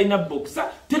mugagga atalina boxer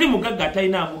teri mugagga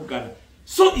atalina amuggala.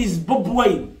 So is Bobi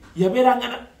Wine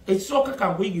yabeeranga ekisooka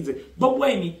kankuyigize Bobi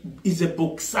Wine is a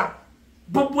boxer.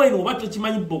 Bobi Wine oba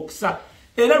tokimanyi boxer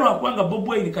era lwakubanga Bobi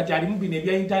Wine kati ali mu bino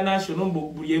ebya international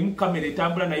buli emu kamera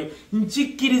etambula nayo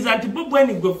nkikkiriza nti Bobi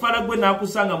Wine gwe fala gwe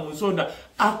n'akusanga mu nsonda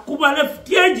akuba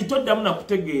left egi toddamu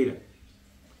nakutegeera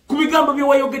ku bigambo bye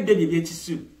wayogedde bye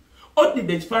by'ekisiru.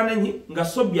 Oddidde ekifaananyi nga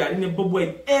SOBI ali ne Bobi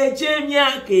Wine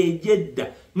eky'emyaka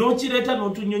egyedda n'okireeta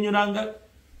n'otunnyonnyolanga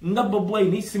nga Bobi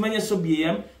Wine simanye SOBI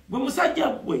eyamu gwe musajja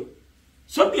gwe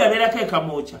SOBI abeerako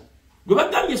ekamooca gwe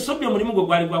bagambye SOBI omulimu gwe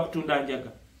gwali gwa kutunda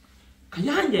njaga.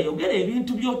 Kayanja yogera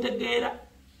ebintu by'otegeera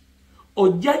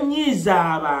ojja nnyiiza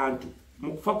abantu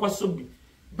mu kufa kwa SOBI.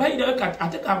 Bayirawe kati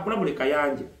ate kankulabule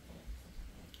Kayanja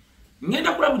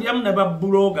ngenda kulabuliramu ne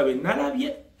babbuloga be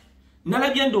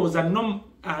nalabye ndowooza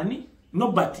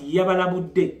Nobati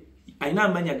yabalabudde alina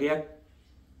amanya ge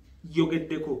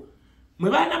yayogeddeko mwe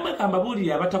bana mwe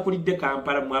kambabulira abatakulidde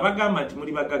Kampala mwe abagamba nti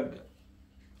muri bagagga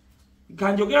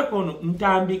kanjogera kono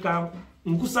ntambika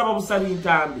nkusaba busabi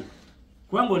ntambi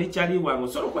kubanga oli kyali wangu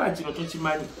solo kwa kino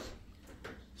tokimanyi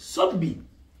SOBI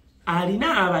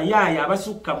alina abayaya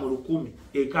abasukka mu 1000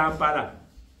 e Kampala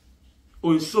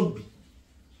oyo SOBI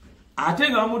ate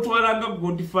nga bamutwalanga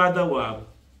godfather waabwe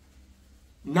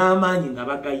n'amaanyi nga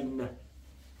bagayina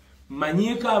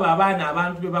manyika abo abaana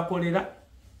abantu be bakolera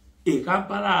e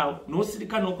Kampala awo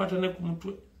n'osirika n'okwatane ku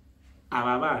mutwe abo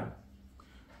abaana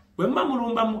wemma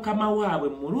mulumba mukama waabwe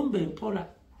mulumba empola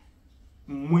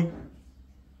mmwe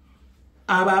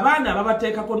abo abaana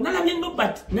babateekako nalabye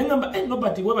Nobert nengamba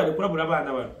Nobert we bali kulabula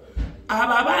abaana bano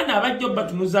abo abaana abajja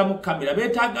batunuzamu kamera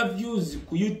beetaaga views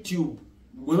ku YouTube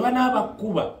we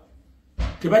banaabakuba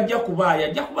tebajja kubaaya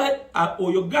ajja kuba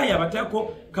oyo gaya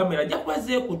abateeko kamera ajja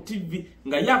kubazeeyo ku TV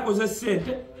nga yakoze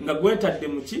ssente nga gwetadde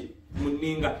muki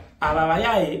muninga abo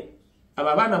abayaye abo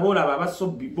abaana boolaba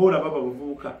abaSOBI boolaba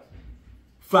babuvubuka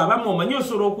fe abamu omanyi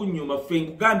osobola okunyuma fe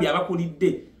nkugambye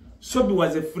abakulidde SOBI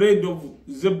was a friend of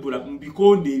Zebula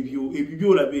mbikonde ebyo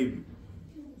byolaba ebyo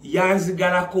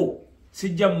yanzigalako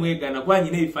sijja mwegana kwa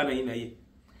nyina ebifaananyi naye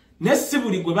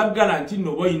nesibuli gwe baggala nti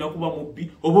nno oba olina kuba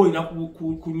mubbi oba olina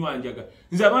kunywanjaga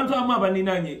nze abantu abamu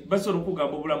abaninanye basobola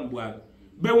okugamba obulamu bwange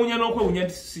bewunya n'okwewunya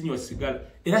nti sinywa sigala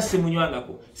era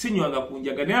simunywangako sinywanga ku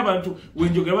njaga naye abantu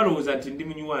wenjogera balowooza nti ndi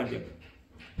munywanjaga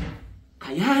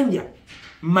Kayanja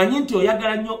mmanyi nti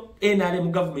oyagala nnyo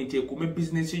NRM gavumenti ekuume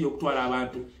bizinesi y'okutwala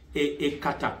abantu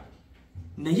ekata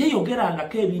naye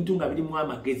yogerangako ebintu nga birimu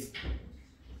amagezi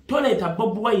toleeta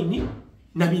Bobi Wine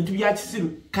na bintu bya kisiru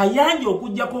Kayanja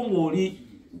okujjako ng'oli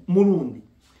mulundi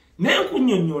naye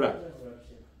nkunnyonnyola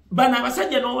bano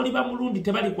abasajja n'oli ba mulundi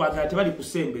tebali kwagala tebali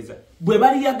kusembeza bwe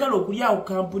bali yagala okulyawo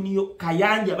kampuni yo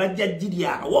Kayanja bajja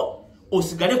giryawo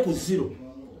osigale ku zero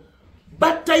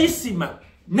batta ISMA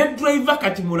ne driver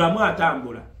kati mulamu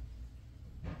atambula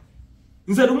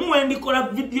nze lumu wendikola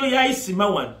video ya ISMA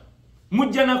wano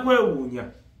mujja na kwewuunya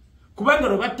kubanga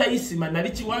lwe batta ISMA nali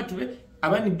kiwaatule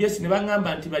abani byesi ne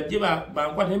bangamba nti bajje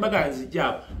bankwata nembaga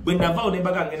nzijjawo bwe navaawo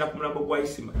nembaga ngenda ku mulambo gwa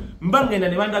ISMA mba ngenda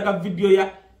ne bandaga video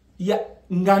ya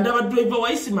nga ndaba driver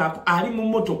wa ISMA ali mu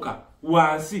motoka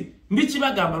wansi ndi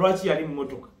kibagamba lwaki yali mu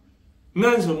motoka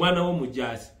nganze omwana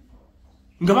w'omujaasi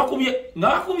nga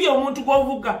bakubye omuntu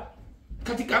gw'ovuga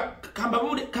kati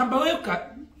kambawe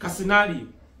ka scenario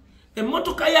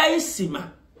emotoka ya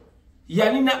ISMA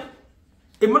yalina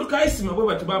emotoka ya ISMA bwe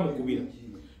batubamukubira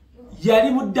yali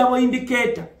mu double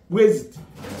indicator bweziti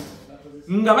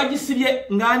nga bagisibye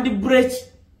ngandi brake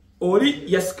oli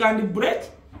ya scan brake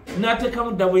nateka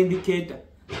mu double indicator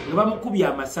nga bamukubye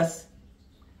amasasi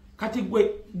kati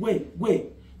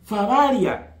gwe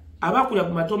fabalia abakulya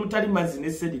ku matomu tali mazzi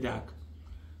ne sedidaka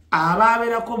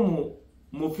ababerako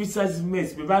mu officers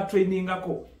mess be ba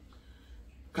trainingako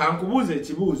kankubuze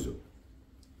ekibuzo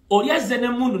oli azze ne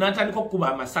mundu natandika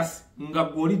okuba amasasi nga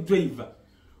goli driver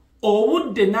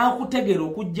obudde nakutegera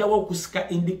okujjawo okusika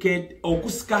indicate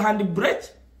okusika hand brake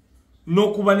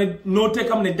nokuba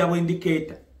noteka mu double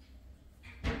indicator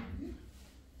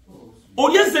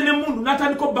oli azze ne mundu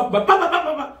natandika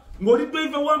okuba ngoli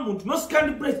driver wa muntu no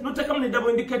scan brake noteka mu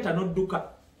double indicator nodduka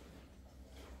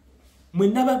mwe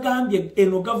nabagambye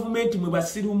eno government mwe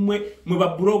basiru mwe ba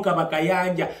broker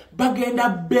bakayanja bagenda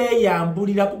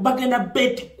beyambulira bagenda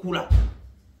betikula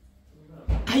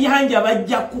Kayanja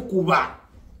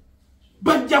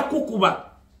bajja kukuba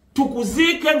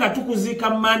tukuzike nga tukuzika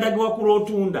manda gwa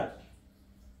kulotunda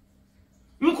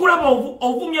nkulaba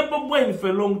ovumye Bobi Wine for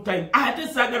a long time ate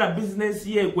sagala business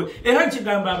yekwe era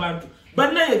nkigamba abantu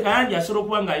bannaye Kayanja asobola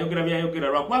kuba nga ayogera byayogera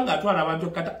lwakwanga atwala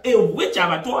abantu kata which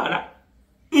abatwala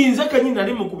inza kanyini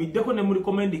nali mukubiddeko ne muri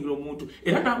commending omuntu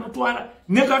era namutwala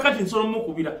ne kakati nsolo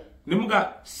mukubira ne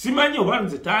muga simanyi oba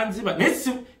nze tanziba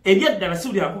nesi ebyaddala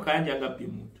sibuli ako Kayanja ngabbi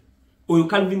muntu oyo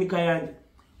Calvin Kayanja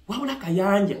wabula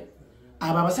Kayanja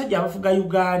aba abasajja abafuga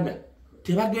Uganda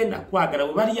tebagenda kwagala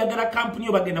bwe bali yagala kampuni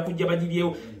yo bagenda kujja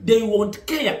bagiryewo they won't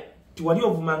care tiwali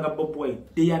ovumanga Bobi Wine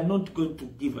they are not going to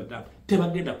give a damn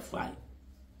tebagenda kufaayo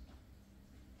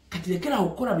kati lekera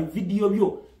okukola video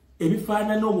byo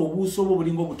ebifaana n'obubuuso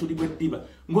obulingo obutuli bw'eddiba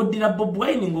ng'oddira Bobi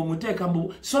Wine ng'omuteeka mu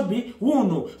SOBI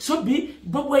wuno SOBI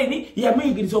Bobi Wine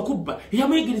yamuyigiriza okubba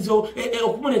yamuyigiriza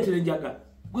okumuleetera enjaga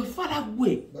gwe fala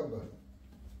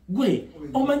gwe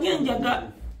omanye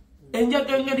enjaga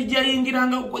engeri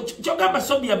gyayingiranga kyogamba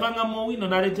SOBI yavanga mu wino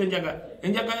n'aleeta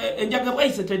enjaga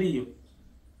bwayise teriyo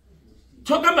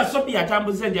kyogamba SOBI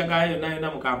yatambuza enjaga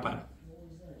yonna mu Kampala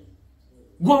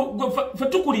fe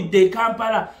tukulidde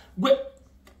Kampala gwe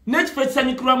nekifo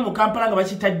ekisanyukirwamu mu Kampala nga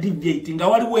bakiyita debate nga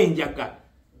waliwo enjaga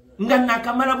nga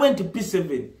nakamala bwenti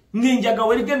P7 nginjaga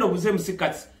weligendo buze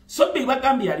musikati SOBI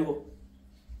bagambi yaliwo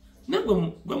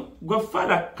nagwe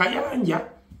gwafala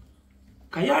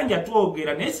kayanja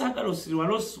twogera naye saagala osiriwa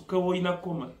losuka woyina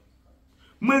koma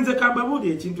mwenze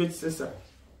kambabuli ekintu ekisesa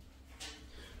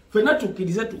fena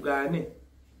tukkirize tugaane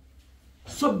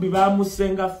SOBI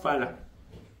bamusenga fala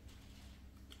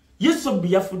ye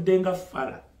SOBI yafudde nga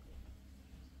fala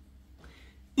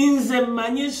inze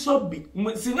manyi SOBI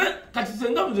singa kati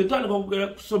senga muze twandika okugera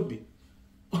ku SOBI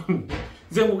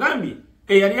nze ngugambye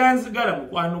eyali anzigala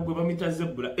mukwano gwe bamita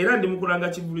Zebula era ndi mukulanga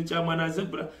kivulu kya mwana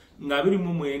Zebula nga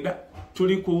 29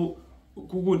 tuli ku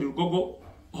gundi gogo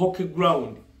hockey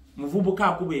ground muvubuka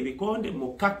akuba ebikonde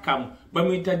mukakkamu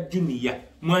bamwita Junior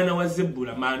mwana wa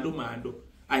Zebula mando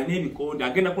ayina ebikonde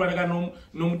agenda kulalaga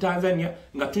n'Omutanzania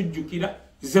nga tujjukira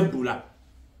Zebula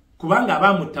kubanga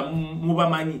abamutta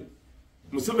mubamanyi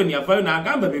Museveni yavayo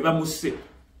n'agamba be bamuse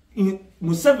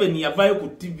Museveni yavayo ku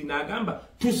TV n'agamba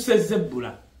tusse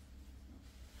Zebula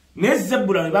ne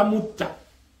Zebula be bamutta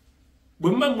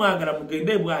bwe mwagala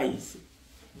mugende bwayise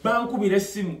bankubira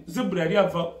essimu Zebula yali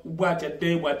ava bwatya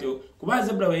dde bwatyo kuba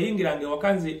Zebula weyingirange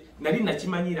wakanze nali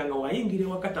nakimanyira nga wayingire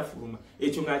wakatafuluma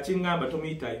ekyo ng'akingamba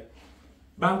tomuyitayo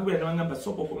bankubira ne bangamba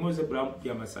soko komo Zebula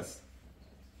amukubya amasasi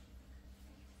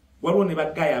waliwo ne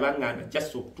bagaya abanganda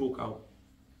just okutuukawo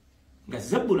nga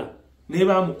Zebula ne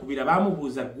bamukubira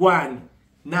bamubuuza gwani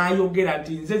n'ayogera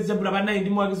nti nze Zebula banaye ndi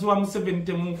muwagizi wa Museveni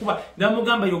temunkuba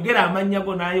namugamba yogera amannya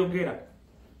go n'ayogera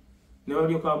ne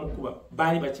balyoka bamukuba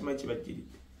baali bakimanyi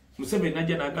bagiridde Museveni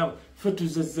najja n'agamba ffe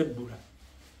tuze Zebula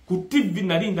ku TV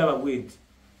nali ndaba bwenti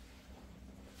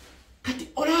kati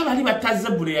olaba bali batta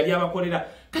Zebula yali abakolera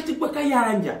kati gwe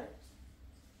Kayanja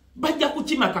bajja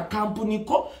kukima ka kampuni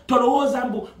ko tolowooza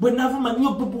mbu bwe navuma nnyo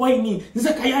Bobi Wine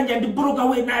nze Kayanja ndi buloga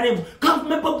we naremu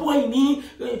kavume Bobi Wine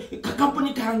ka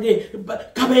kampuni kange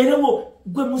kabeerewo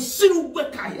gwe musiru gwe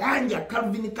Kayanja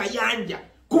Calvin Kayanja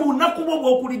ku bunaku bwo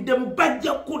bw'okuliddemu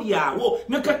bajja kulyawo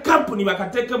ne ka kampuni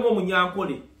bakateekemu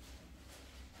omunyankole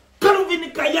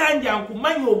Calvin Kayanja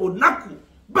nkumanyi obunaku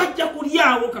bajja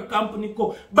kulyawo ka kampuni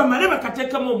ko bamale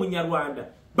bakateekemu omunyarwanda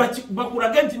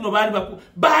bakuraga nti no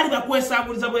bali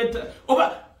bakwesaguliza bweta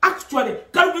oba actually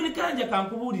Calvin Kayanja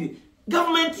kankubulire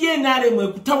government ye naremwe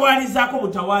kutawalizaako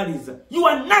butawaliza you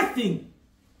are nothing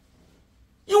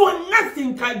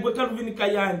kagwe Calvin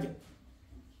Kayanja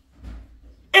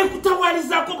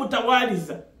ekutawalizaako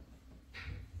butawaliza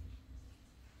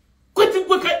kweti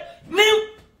gwe ne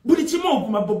buli kimu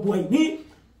okuma Bobi Wine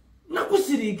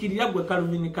nakusiriikirira gwe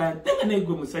Calvin Kayanja nenga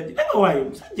negwe musajja nenga waayo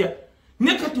musajja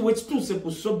nekati wekituuse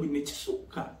ku SOBI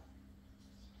nekisukka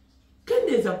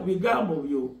kendeeza ku bigambo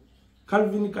byo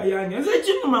Calvin Kayanja nze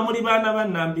kinuma muli baana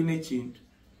bannambi n'ekintu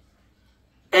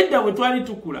edda bwe twali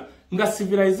tukula nga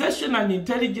civilization and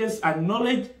intelligence and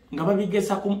knowledge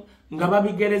nga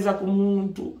babigereza ku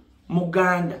muntu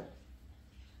muganda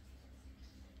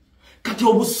kati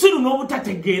obusiru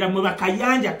n'obutategeera mwe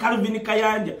bakayanja Calvin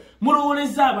Kayanja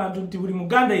mulowoleza abantu nti buli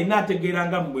muganda yenna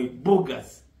ategeeranga mmwe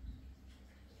bogus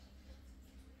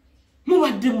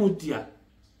mubadde mutya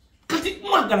kati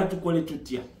mwagala tukole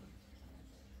tutya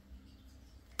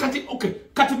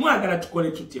kati mwagala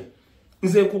tukole tutya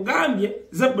nze kugambye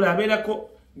Zebula abeerako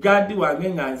gaadi wange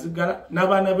nga nzigala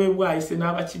n'abaana be bwayise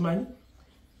n'abakimanyi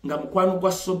nga mukwano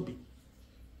gwa SOBI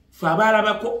fe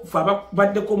abalabako fe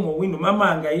abaddeko mu Owino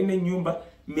mama nga ayina ennyumba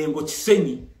Mengo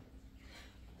Kisenyi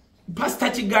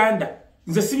Pastor Kiganda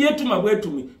nze sibyetuma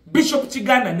bwetumi Bishop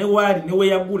Kiganda ne waali ne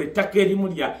weyagula ettaka erimu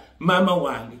lya mama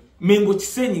wange Mengo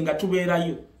Kisenyi nga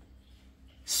tubeerayo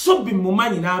SOBI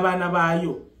mumanyi n'abaana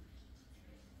baayo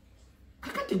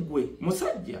kakati gwe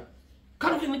musajja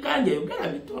Calvin Kayanja yogera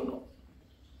bitono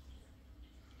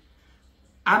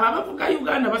abavuga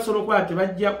Uganda basolo kwate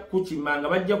bajja kukimanga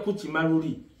bajja kukima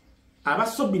luli aba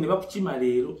SOBI ne bakukima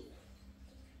leero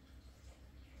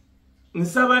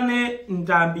nsabane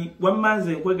ntambi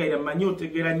wamanze nkwegayira manyi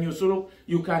otegera nnyo solo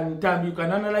you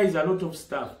can analyze a lot of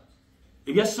stuff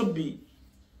ebya SOBI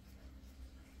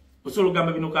osolo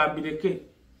gamba bino kambireke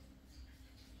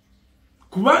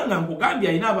kubanga nkugambye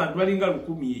alina abantu balinga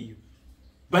 100 eyo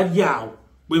balyawo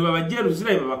bwe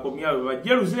babajjeruzire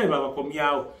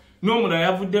babakomyawo n'omulala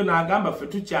yavudde n'agamba ffe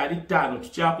tukyali 5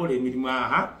 tukyakola emirimu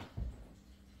aha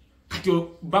kati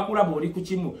bakulaba oli ku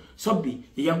kimu SOBI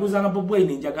yeyaguzanga Bobi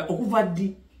Wine njaga okuva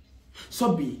ddi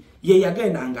SOBI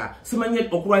yeyagendanga simanye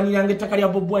okulwaniranga ettaka lya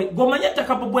Bobi Wine gomanya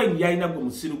ettaka Bobi Wine yalina gwe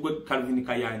musiru gwe Calvin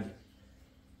Kayanja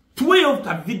tuwe of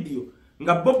ka video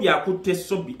nga Bobi akutte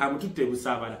SOBI amututte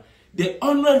busabala the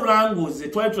only wrangles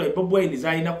twali Bobi Wine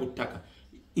zalina ku ttaka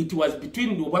it was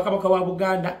between the Obwakabaka wa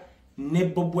Buganda ne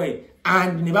Bobi Wine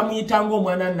and ne bamuyitanga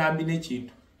omwana nambi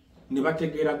n'ekintu ne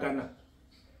bategeragana.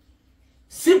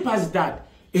 Simple as that.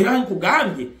 Era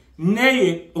nkugambye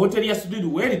neye hoteli ya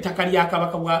Sudidu weli takali ya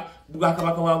kabaka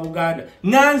wa Buganda.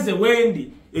 Nanze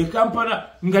wendi Kampala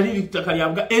ngaliri takali ya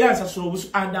Buganda. Era nsasula obusu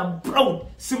and I'm proud.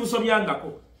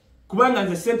 Sibusobyangako. Kubanga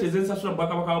nze sente zensasula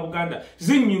kabaka wa Buganda.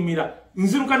 Zinyumira.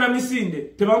 Nziruka na misinde.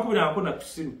 Tebankubira akona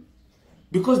tusimu.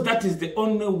 Because that is the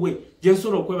only way.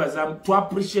 Jensoro kwebaza to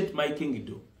appreciate my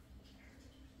kingdom.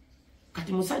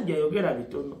 Kati musajja yogera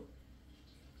bitono.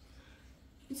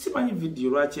 Simanyi video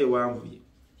lwache wanvuye.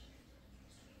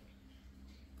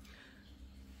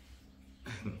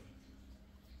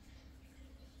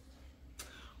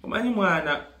 Omanyi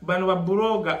mwana bano ba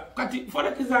bloga kati for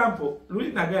example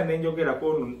luli nagenda njogera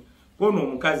kono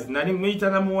omukazi nali mwita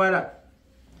na muwala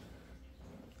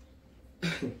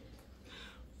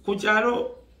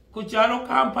kuchalo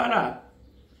Kampala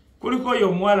kuliko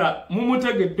yo muwala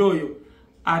mumutegedde oyo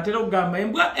atera ogamba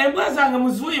embwa zange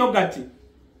muziwe yogati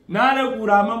nale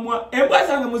kuramamwa embwa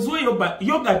zange muziwe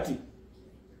yogati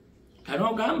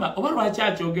kano gamba oba lwaki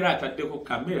akyogera ataddeko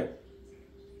kamera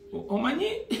omanyi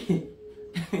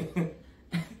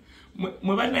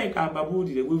mwebanaye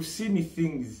kambabuulire we've seen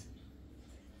things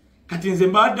kati nze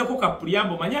mbawaddeko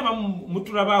kapuliyambo manyi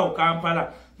mutulabaawo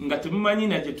Kampala nga temumanyi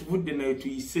na gye tuvudde nayo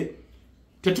tuyise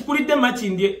tetukulidde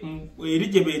makindi eri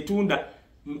gye beetunda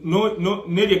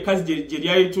neryo ekazi gye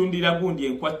lyayitundira gundi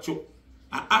enkwacyo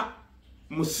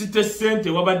musite sente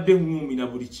wabadde ngumi na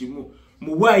buli kimu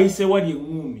mubwayise wali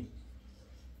ngumi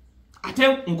ate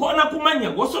nkona kumanya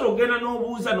gosoro gena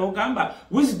n'obuuza n'ogamba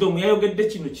wisdom yayogedde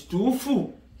kino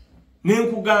kituufu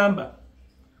nenkugamba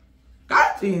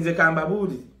kati nze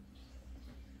kambabuulire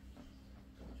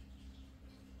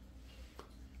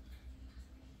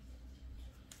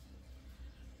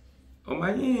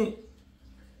omanyi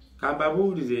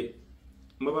kambabuulire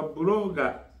mwe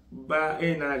bloga ba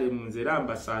NRM nze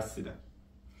lambasaasira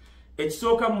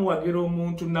ekisooka muwagira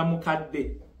omuntu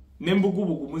namukadde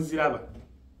nembugubugu muziraba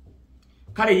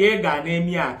kale yeegaana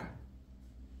emyaka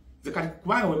zekati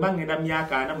kubanga we mbangenda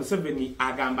myaka ana Museveni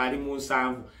agamba ali mu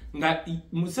 7 nga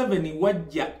Museveni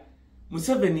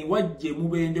wajje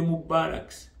mubende mu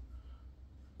barracks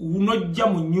unojja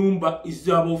mu nyumba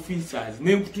izaba officers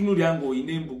nenkutunulya ngo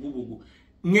oyine embugubugu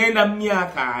ngenda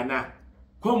myaka ana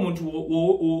ko omuntu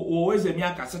oweze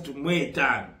myaka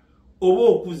 3 oba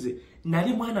okuze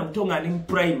nali mwana mutonga ali mu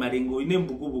primary ngo oyine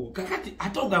embugubugu kakati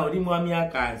atoga oli mu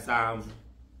myaka 7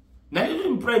 nali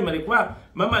mu primary kwa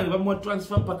mama ngi bamuwa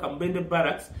transfer paka mbende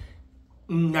barracks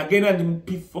nagenda ndi mu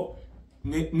P4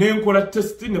 nenkola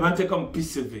test ne banteka mu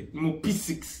P7 mu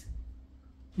P6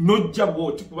 nojja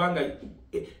boti kubanga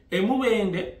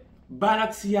emubende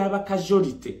barracks yaba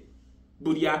casualty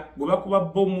bulya gwebakuba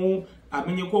bomu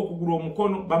amenyeko okugura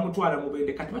omukono bamutwala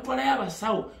mubende kati batwala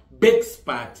yabasawo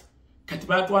expert kati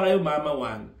batwala yo mama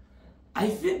wange I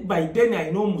think by then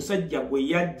I know musajja gwe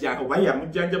yajja oba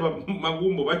yamujjanja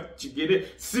magumbo bakigere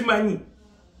simanyi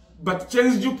but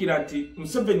change jukira nti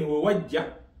Museveni we wajja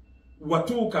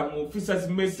watuuka mu officers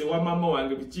messe wa mama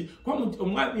wange biki kwa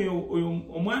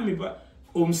omwami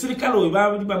omusirikale oyo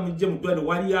baali bamujje mu ddwaliro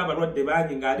wali abalwadde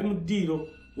bangi ng'ali mu ddiiro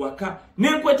waka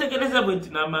nenkwetegereza bwe nti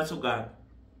n'amaaso gange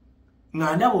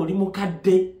nga ndaba oli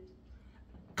mukadde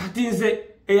kati nze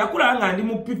eyakula nga ndi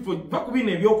mu pifo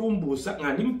bakubina ebyokumbuusa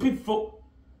nga ndi mu pifo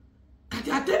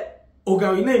kati ate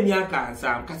ogawina emyaka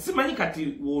 7 kati simanyi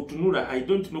kati wotunula I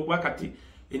don't know kwa kati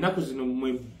enaku zino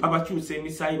mwe babakyusa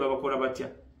emisaayi babakola batya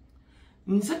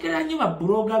nsekera nnyo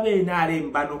babloga beenaale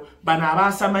mbano bano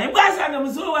abaasama embwa zange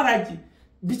muziwe waragi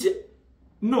biki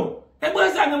no embwa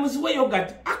zange muziwe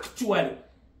yogati actually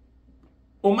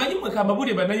omanyi mwe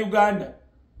kambabuli bana Uganda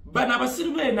bana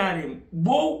abasiru beenaale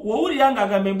wowulira nga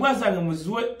agamba embwa zange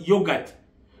muziwe yogati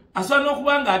asobola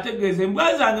n'okubanga ategeeza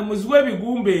embwa zange muziwe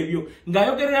ebigumba ebyo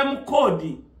ng'ayogerera mu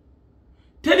koodi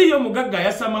teriyo mugagga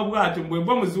yasama bw'atyo mbwe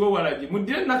embwa muziwe waragi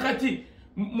muddire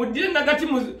nakati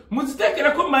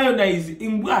muziteekereko mayonnaise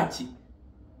imbwaki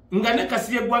nga ne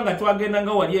kasi yeggwanga twagenda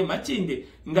nga wali emakinde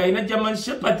nga ina German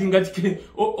Shepherd nga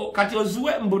kati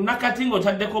oziwe mbu nakati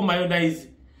ng'otaddeko mayonnaise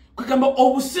kwegamba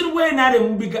obusiru bw'enaale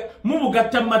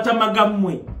mubugatta mu matama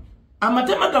gammwe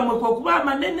amatama gammwe kwekuba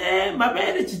amanene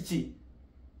mabeere kiki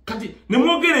kati ne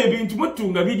mwogera ebintu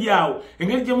mutunga biri awo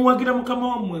engeri gye muwagira mukama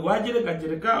wammwe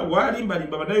wajeregajereka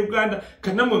walimbalimba bannayuganda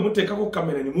kana mwe muteekako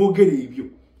kamera ne mwogera ebyo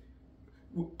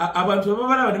abantu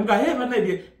babalaba ne muga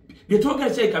banaye byetwogera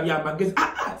kyayika byamagezi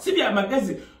si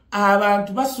byamagezi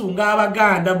abantu basunga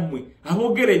abaganda mmwe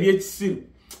aboogera ebyekisiru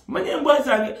manye embwa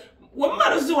zange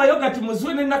wamala ziwa yogati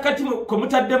muziwe ne nakati kwe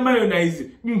mutadde mayonnaise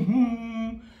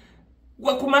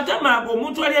gwa kumatama ago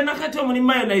omuntu ali nakati omuli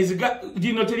mayonnaise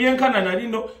lino teryenkana na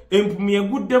lino empumi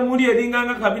egudde muli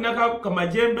eringanga kabina ka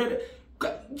majembere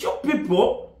you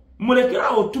people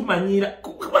mulekerawo tumanyira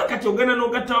kuba kati ogenda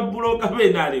n'ogatta buloga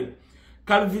benale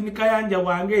Calvin Kayanja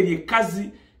wange eri kazi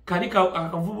kalika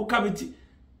akavubuka biti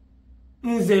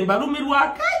nze mbalumirwa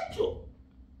akajjo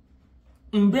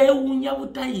mbewunya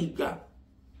butayiga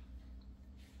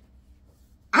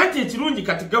ate ekirungi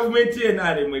kati government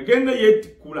yenale mwegenda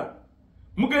yetikula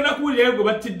mugenda kuwulira ego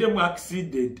batidde mu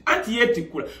accident anti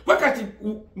yetikula wakati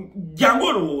jangu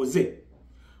olowooze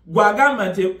gwagamba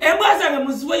nti embwa zange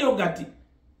muziwe yogati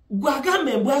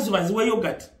gwagamba embwa zo baziwe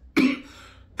yogati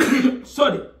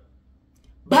sorry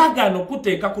bagano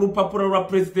kuteeka ku lupapula lwa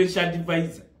presidential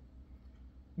advisor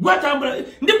gwatambula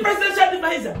ndi presidential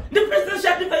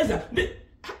advisor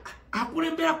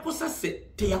akulembera kusase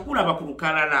teyakulaba ku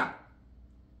lukalala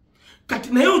kati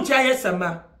naye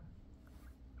ukyayesama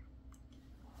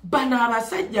bana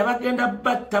abasajja bagenda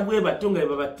batta bwe batunga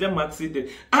babatte mu accident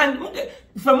and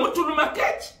fe mutuluma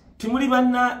keki timuli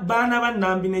baana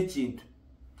bannambi n'ekintu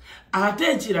ate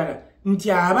ekirala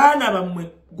nti abaana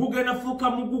bammwe gugenda fuuka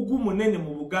mugugu munene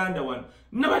mu Buganda wano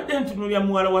nabadde ntunulya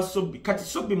muwala wa SOBI kati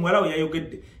SOBI muwala we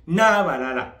yayogedde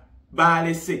n'abalala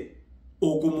balese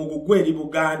ogumugugu eri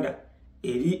Buganda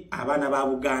eri abaana ba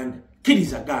Buganda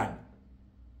kirizagana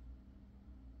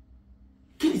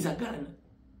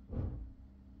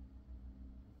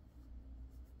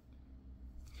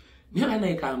Nera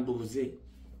naye kambuuze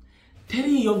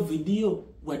teriyo video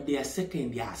wadde ya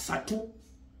second ya 3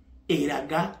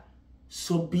 eraga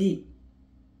SOBI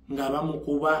nga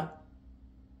bamukuba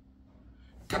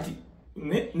kati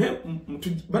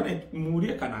bana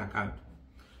mulie kana akantu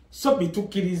SOBI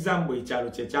tukiriza mbo ekyalo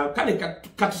kyekyalo kale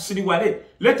katusiriwale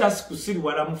let us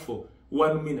kusiriwala mu for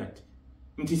 1 minute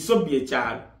nti SOBI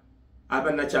ekyalo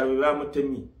abanakyalo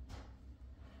bamutemi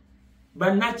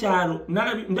bannakyalo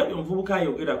ndabyo omuvubuka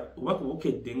ayogera oba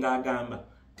kubukedde ng'agamba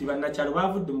ti bannakyalo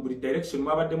bavudde mu buli direction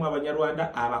mwabaddemu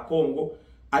abanyarwanda abakongo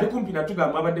ali kumpi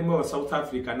natugamba mwabaddemu aba South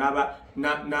Africa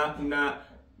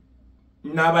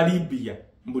n'aba Libya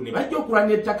mbu ne bajja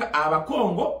okulwanya ettaka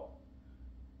abakongo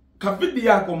kavidi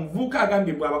yako omuvubuka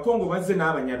agambye mbu abakongo bazze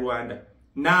n'abanyarwanda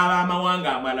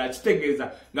n'abamawanga amalala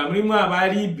kitegeeza nga mulimu aba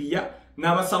Libya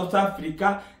n'aba South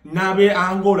Africa n'abe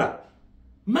Angola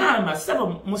mama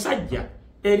sabo musajja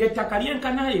eri ettaka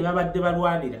lyenkanali babadde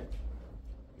balwanira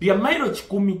lya mailo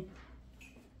 10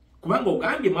 kubanga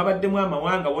ogambye mwabaddemu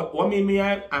amawanga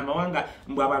wamemya amawanga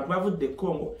mbu abantu bavudde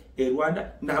Congo e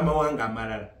Rwanda n'amawanga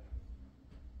amalala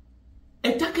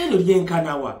ettaka eryo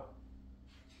lyenkanawa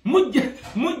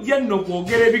mujja nno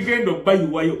kwogera ebigendo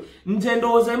bayiwayo nze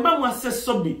ndowooza mba mwasse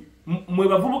SOBI mwe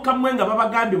bavubuka mmwe nga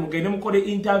babagambye mugende mukole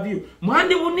interview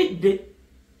mwandi bunidde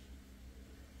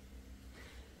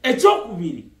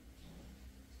ekyokubiri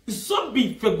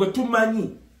SOBI ffe gwe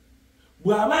tumanyi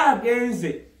bw'aba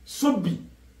agenze SOBI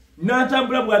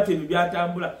n'atambula bw'ate ebyo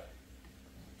byatambula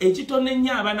ekitone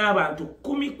nnyo aba n'abantu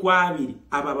 12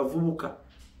 abo abavubuka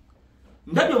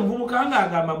ndabyo omuvubuka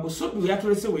ng'agamba mbu SOBI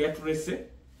we yatulese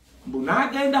mbu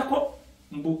n'agendako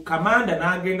mbu kamanda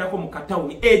n'agendako mu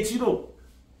katawuni ekiro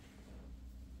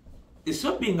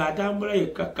SOBI ng'atambula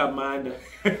yekka kamanda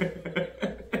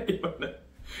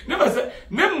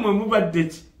nemwe mubadde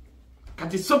ki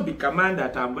kati SOBI kamanda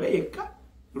atambule yekka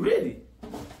really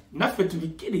naffe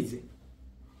tubikkirize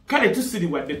kale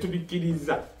tusiriwadde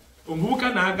tubikkiriza omuvubuka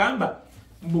n'agamba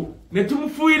mbu ne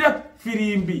tumufuuyira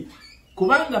firimbi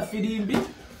kubanga firimbi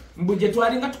mbu gye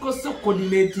twalinga tukozesa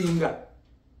okucoordinatinga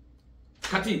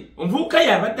kati omuvubuka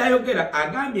yabadde ayogera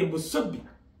agambye mbu SOBI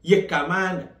ye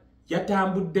kamanda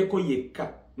yatambuddeko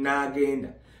yekka n'agenda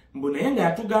mbu naye nga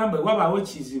yatugamba wabaawo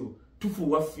ekizibu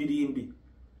tufuuwa firimbi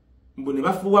mbu ne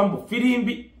bafuuwa mu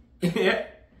firimbi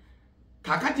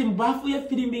kakati mbafuye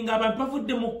firimbi ng'abantu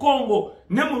bavudde mu Congo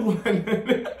ne mu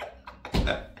Rwanda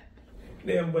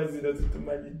nembwa zino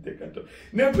zitumanyidde kato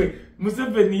nebwe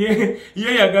Museveni ye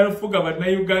yagala okufuga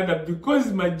bannayuganda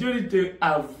because majority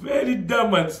are very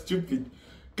dumb and stupid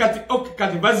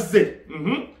kati bazze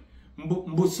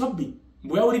mbu SOBI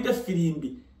mbu yawulidde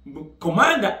firimbi mbu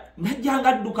komanda najjanga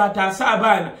adduka ataasa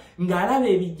abaana ng'alaba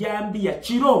ebijambiya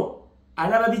kiro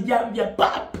alaba bijambiya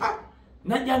papa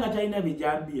najjanga talina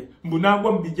bijambiya mbu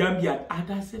nagwa mu bijambiya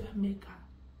ataase bameka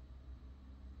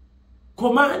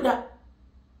komanda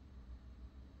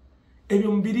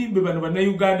ebyo mubirimbe bano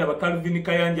bannayuganda ba Calvin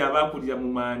Kayanja abakulira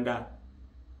mu manda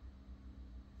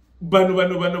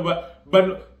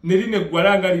bano nerine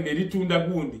gwalanga line litunda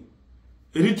gundi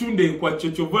eritunda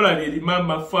enkwacyo kyovola ne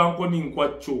limama fanko ni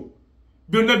nkwacyo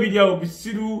byonna biri awo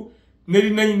bisiru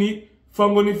nerinaini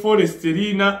fango ni forest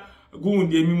erina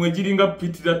gundi emimwe giringa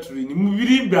pitira tulini mu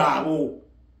birimbe abo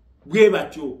gwe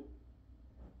batyo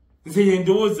nze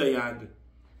yendowooza yange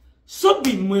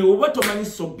SOBI mwe oba tomanyi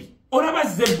SOBI olaba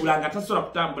zebula nga tasobola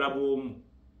kutambula bwomu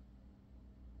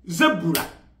zebula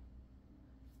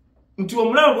nti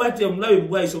omulabe bwati omulabe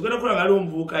bwayise ogenda kola nga ali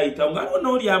omuvubuka ayita nga aliwo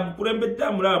n'oli amukulembedde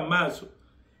amulaba mu maaso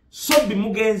SOBI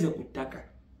mugenze ku ttaka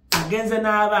agenze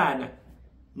n'abaana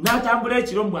n'atambula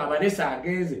ekiro mbu abalesa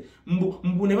agenze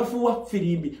mbu ne bafuuwa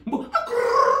firimbi mbu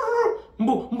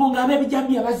nga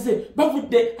ab'ebijambiya bazze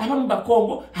bavudde abamu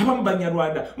Bakongo abamu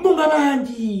Banyarwanda mbu nga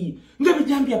bangi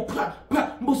ng'ebijambiya pa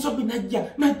mbu SOBI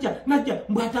najja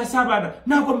mbu ataasa abaana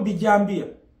n'agwa mu bijambiya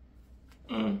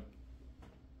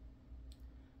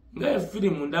nga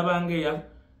firimu ndaba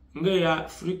ngeya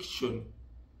friction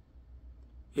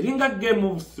eringa Game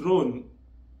of Thrones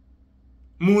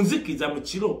munzikiza mu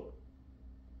kiro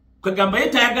kagamba ye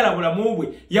tayagala bulamu bwe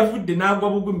yavudde n'agwa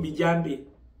bugwi mu bijambiya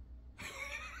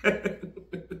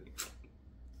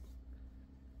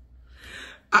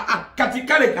kati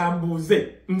kale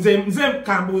kambuuze nze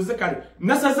kambuuze kale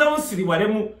nasazewo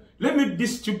nsiriwalemu let me be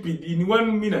stupid in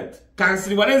 1 minute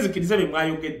kansiriwale nzikirize bye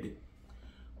mwayogedde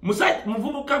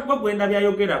muvubuka gwe gwenda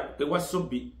byayogera ewa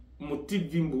SOBI mu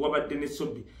TV mbu wabadde ne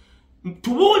SOBI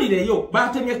tubuulireyo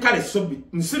batemye kale SOBI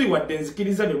nsiriwadde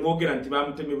nzikirize bye mwogera nti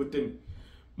bamutemye butemi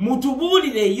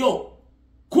mutubuulireyo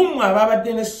kumwe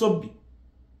ababadde ne SOBI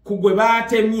kugwe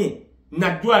batemye na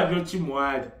ddwaliro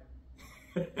kimwali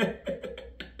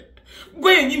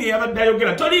gwe yenyini yabadde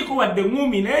ayogera toliiko wadde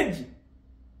ngumi neegi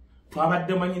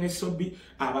twabadde manyi ne SOBI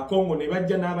Abakongo ne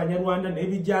bajja n'Abanyarwanda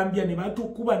n'ebijambya ne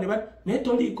batukuba naye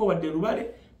toliiko wadde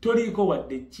lubale toliiko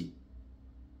wadde ki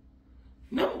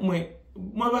nammwe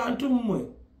mwe bantu mwe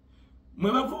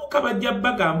bavubuka bajja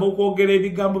bagamba okwogera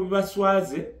ebigambo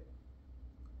bibaswaze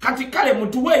kati kale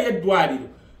mutuweeyo eddwaliro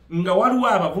nga waliwo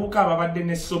abavubuka ababadde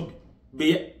ne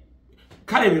SOBI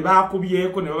kale be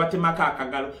baakubyeko ne babatemako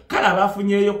akagalo kale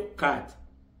abafunyeeyo ku kaati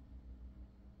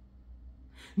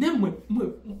nemwe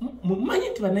mumanyi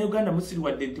nti bannayuganda musiru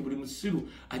wadde nti buli musiru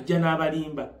ajja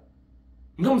n'abalimba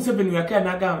nga Museveni yakaya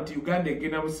n'agamba nti Uganda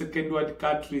egenda mu second world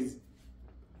countries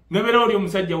nebeerawo oli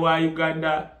omusajja wa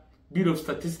Uganda Bureau of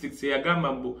Statistics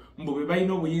yagamba mbu be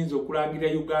balina obuyinza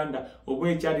okulangira Uganda oba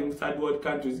ekyali mu third world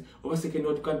countries oba second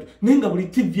world countries naye nga buli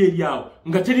TV eri awo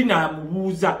nga teri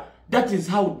n'amubuuza that is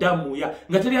how dumb we are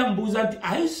nga teri amubuuza nti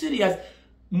are you serious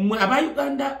aba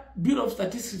Uganda Bureau of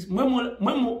Statistics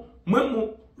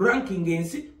mwemu ranking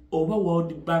ensi oba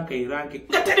World Bank ranking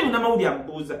nga teri munamawuli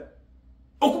amubuuza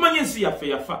okumanya ensi yaffe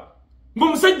yafa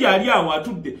ng'omusajja ali awo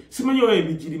atudde simanyi oba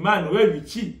ebigirimaani oba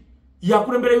ebiki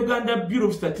yakulembera Uganda Bureau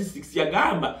of Statistics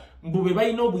yagamba mbu be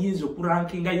balina obuyinza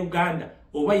okurankinga Uganda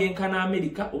oba yenkana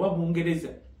America oba Bungereza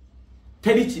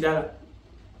teri kirala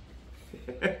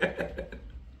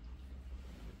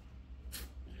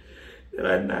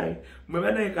mwe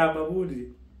banaye kambabuulire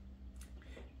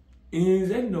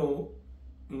nze nno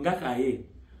nga kaye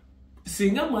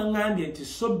singa mwangambye nti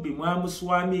SOBI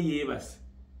mwamuswamye yeebase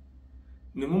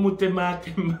ne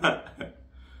mumutematema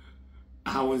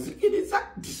awo nzikiriza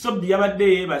nti SOBI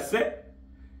yabadde yeebase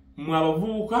mwe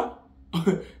abavubuka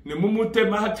ne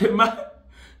mumutematema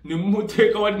ne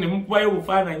mumuteeka wali ne mukubayo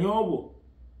obufaananyi obwo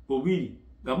bubiri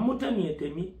nga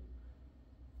mumutemyetemye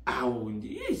awo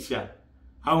njiisha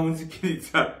awo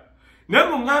nzikiriza naye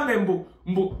muŋŋambe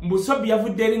mbu SOBI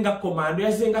yavudde eri nga komando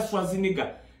yazze nga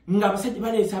Swaziniga nga abasajja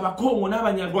baleese Abakongo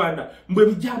n'Abanyarwanda mbu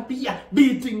ebijambiya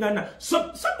biyitingana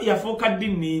SOBI yafuuka ddi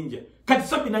ninja kati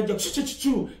SOBI najja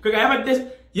kucucucucu kaga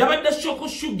yabadde shoko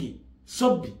shugi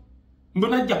SOBI mbu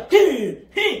najja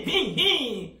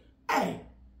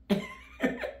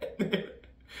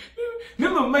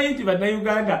nemwe mumanyi nti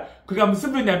bannayuganda kaga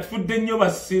Museveni atufudde nnyo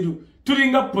basiru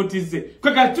tulinga potize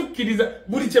kaga tukkiriza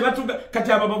buli kye batuga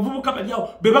kati abo bavubuka bali awo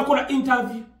be bakola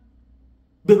interview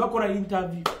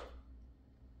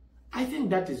I think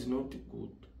that is not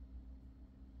good.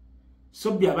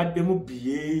 SOBI abadde mu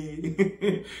biye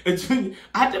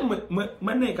ate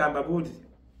mwe kambabuulire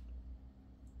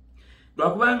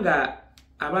lwakubanga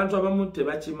abantu abamu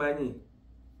tebakimanyi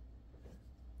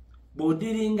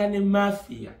bw'odiringa ne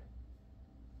mafia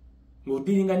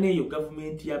ng'odiringa n'eyo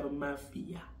gavumenti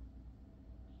y'abamafia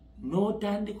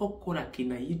n'otandika okukola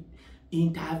kina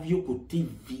interview ku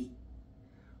TV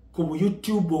ku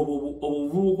YouTube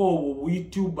obuvubuka obwo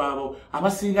YouTube abo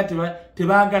abasinga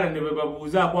tebaagala ne bwe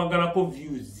babuuza akwagalako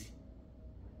views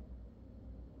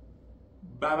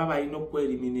baba balina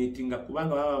okweliminatinga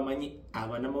kubanga baba bamanyi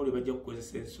abanamawulire bajja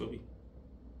kukozesa ensobi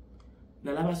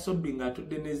nalaba SOBI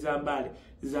ng'atudde ne Zambale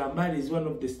is one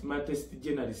of the smartest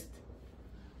journalists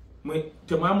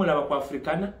temwamulaba ku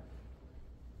Africana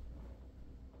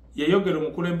yayogera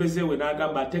omukulembeze we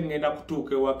n'agamba ate ngenda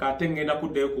kutuuka ewaka ate ngenda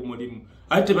kuddayo ku mulimu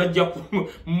ate bajja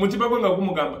mutima gwe nga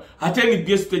gumugamba ate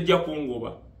NBS tejja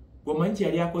kungoba gwomanyi kye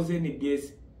yali akoze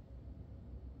NBS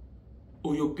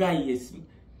oyo guy is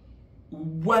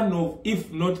one of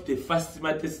if not the first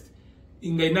smartest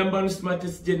nga number one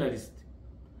smartest journalist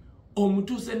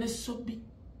omutuuse ne SOBI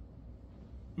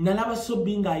nalaba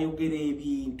SOBI nga ayogera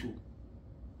ebintu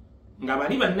nga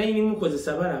bali bannayini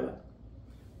mukozesa balaba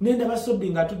nenda ba SOBI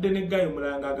nga tudde ne gayo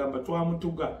mulanga agamba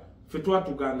twamutuga fe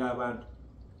twatuganga abantu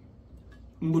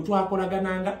mbu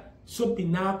twakolagananga SOBI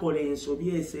n'akola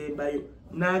ensobi esembayo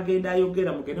n'agenda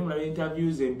ayogera mugende mulaba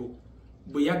interviews embu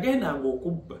bwe yagendanga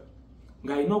okubba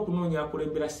ng'alina okunoonya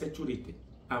akulembera security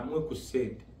amwe ku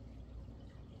ssente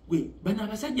gwe bano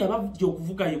abasajja abajja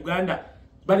okuvuga Uganda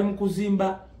bali mu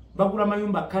kuzimba bagula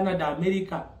mayumba Canada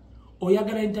America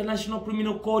oyagala International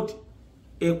Criminal Court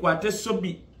ekwate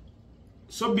SOBI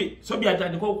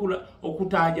atandika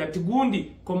okutaaja nti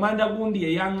gundi komanda gundi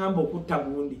yeyangamba okutta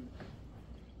gundi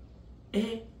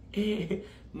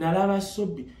nalaba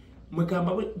SOBI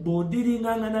mwekamba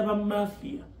bodiringanga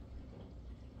n'abamafia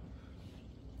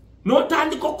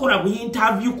notandika okukola bu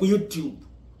interview ku YouTube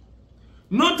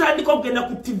notandika okugenda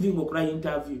ku TV ng'okola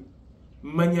interview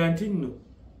mmanya nti nno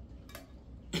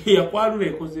yakwalula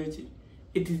ekoze ki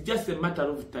it is just a matter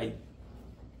of time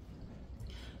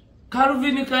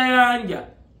Calvin Kayanja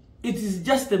it is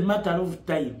just a matter of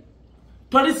time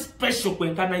toli special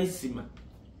kwenkana ISMA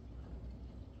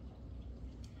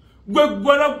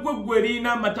gwe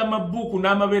lina amatama buku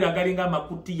n'amabeera galinga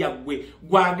amakuti yaggwe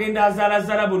gwagenda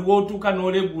azalazala buli wotuuka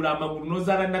n'olegula amagulu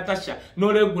n'ozala Natasha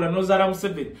n'olegula n'ozala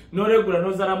Museveni n'olegula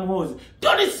n'ozala Muhoozi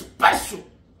toli special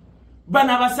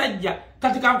bana abasajja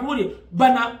kati kankubulye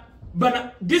bana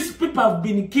these people have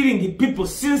been killing people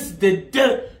since the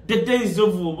days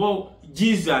of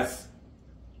Jesus.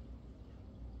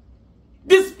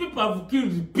 These people have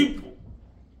killed people.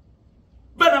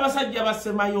 Bana basajja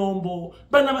basse mayombo,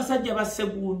 bana basajja basse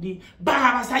gundi,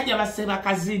 basajja basse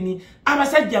bakazini,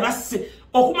 abasajja basse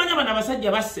okumanya bana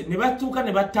basajja basse ne batuuka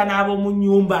ne battana abo mu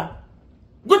nyumba.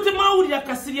 Gute mawulira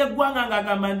Kasirye Gwanga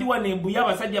ngagamba ndi wane mbuya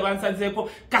abasajja bansazeeko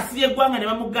Kasirye Gwanga ne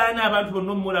bamugana abantu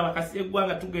bonna mulaba Kasirye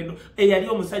Gwanga tugendo eyali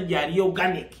omusajja ali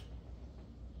organic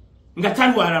nga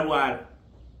talwala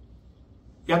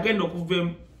yagenda okuva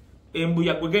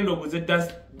embuya gwegenda obuze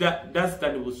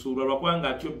dasta ne busuulwa lwakwanga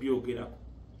atyo byogerako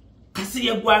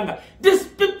Kasirye Gwanga. These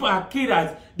people are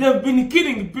killers. They've been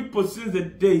killing people since the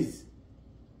days.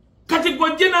 Kati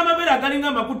gojena amabera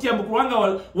galinga makuti ya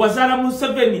mkuwanga wazara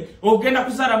Museveni ogenda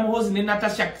kuzara Muhoozi ne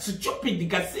Natasha stupid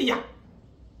gasiya.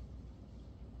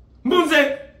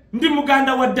 Mbunze ndi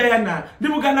muganda wa Diana, ndi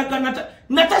muganda ka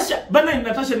Natasha bana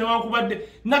Natasha ne wakubadde.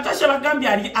 Natasha bagambi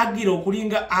ali agira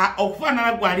okulinga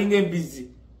okufana kwa alinga embizi.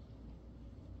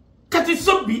 Kati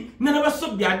SOBI nana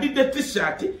SOBI adide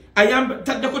t-shirt ayamba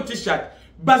tadako t-shirt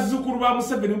bazukuru ba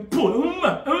Museveni mpolo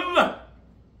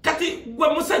kati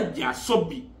gwa musajja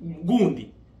SOBI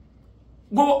gundi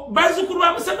go bazukuru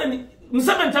ba Museveni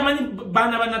tamanyi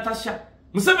bana ba Natasha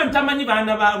Museveni tamanyi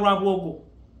bana ba Rwabogo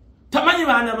tamanyi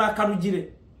bana ba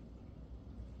Karugire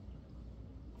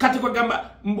kati kwa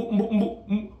gamba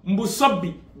mbu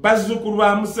SOBI bazukuru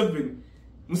ba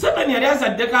Museveni yali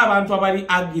azaddeka abantu abali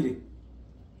agire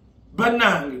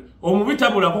banange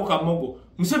omubitabula ko kamogo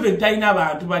Museveni talina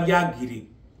abantu balyagire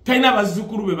talina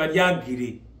bazukuru be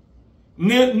balyagire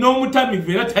no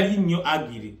mutamivu era tali nnyo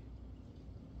agire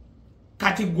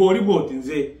kati goli boti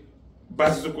nze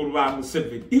bazukuru ba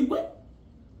Museveni igwe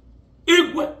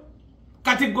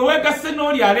kati goweka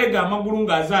senoli alega amagulu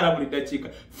nga azala buli dakika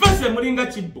fese mulinga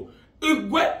kibbo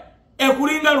igwe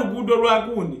ekulinga lugudo lwa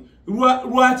gundi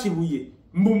lwa kibuye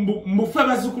mbufe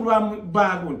bazukuru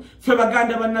ba gundi fe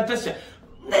baganda ba Natasha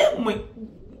nemwe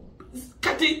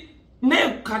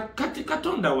kati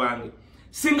katonda wange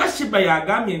singa Shiba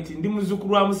yagambye nti ndi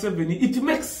muzukuru wa Museveni it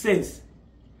makes sense.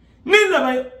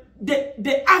 Neither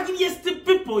the ugliest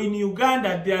people in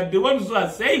Uganda, they are the ones who are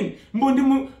saying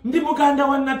ndi muganda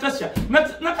wa Natasha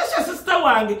Natasha sister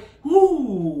wange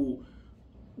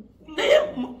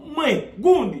mwe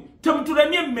gundi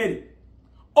tamtulamye mmere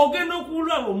ogenda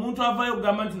okulaba omuntu avayo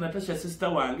gamba nti Natasha sister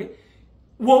wange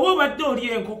wowe badde oli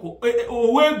enkoko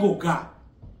owegoga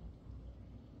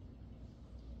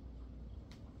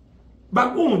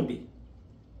bagundi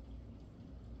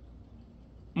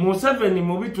Museveni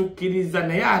mubitukiriza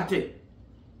naye ate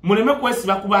muleme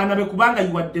kwesiba kubaana be kubanga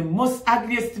you are the most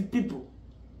ugliest people.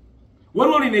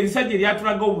 Waliwo lino erisajja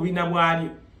eryatulaga obubina bwalyo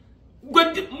gwe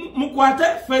mukwate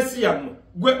face yammwe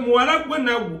gwe muwala gwe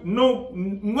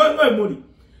ngwe muli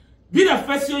bira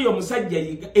face oyo omusajja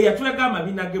eyatulaga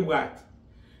amabina ge bwati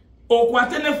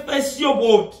okwate ne face yo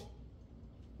bot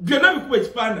byonna bikuba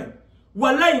ekifaananyi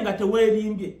wallahi nga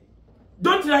teweerimbye.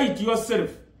 Don't lie to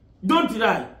yourself. Don't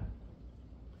lie.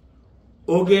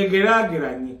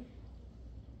 Ogegeraageranye.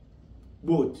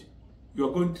 But you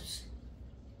are going to see.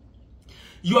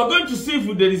 You are going to see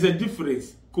if there is a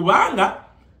difference. Kubanga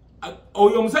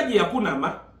oyo omusajja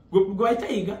yakunama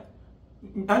gwaitayiga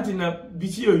anti na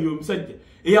bichi oyo omusajja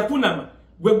eyakunama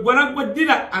gwe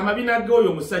dira amabina ge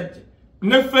oyo omusajja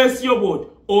ne face yo board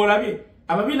olabye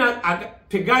amabina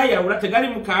tegaya ula tegali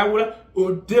mukawula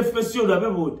o face yo labe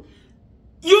board.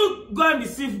 You go and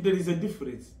see if there is a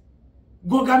difference.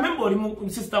 Go remember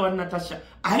sister wa Natasha.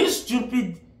 Are you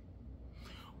stupid?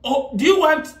 Or do you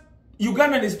want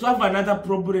Ugandans to have another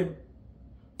problem?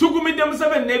 Tugumide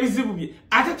Museveni nebizibu bye.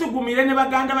 Ate tugumire ne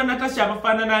baganda ba Natasha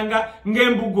abafanananga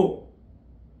ngembugo.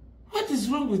 What is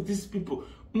wrong with these people?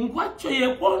 Ngwacho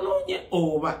ye kwononye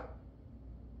oba.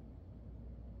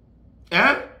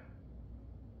 Eh?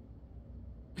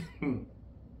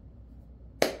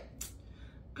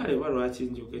 Kale walo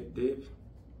achinjogedde.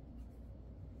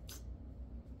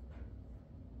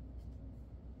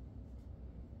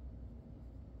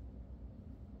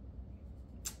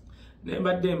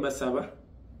 Nembadde mbasaba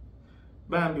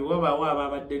bambi waba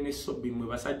abadde ne SOBI mwe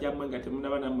basajja mwe nga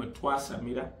temunaba namwe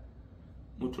twasamira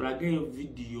mutulageyo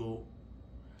video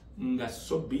nga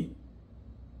SOBI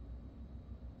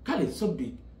kale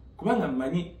SOBI kubanga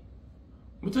mmanyi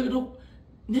mutagedo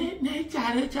ne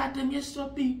kyale kyatemye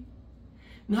SOBI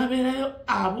naberayo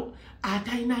abo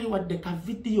atayinayo wadde ka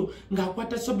video nga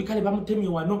akwata SOBI kale bamutemye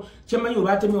wano kyemanyi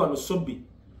obatemye wano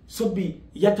SOBI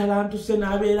yatalantuse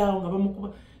n'abeerawo nga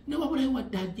bamukuba ne wabula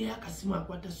wadde ajja akasimu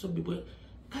akwata SOBI bwe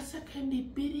kasekendi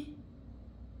bbiri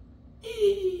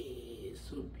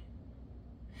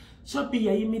SOBI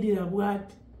yayimirira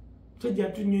bwati tojja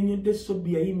tunyonyodde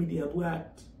SOBI yayimirira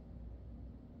bwati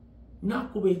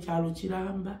nakuba ekyalo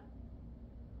kiramba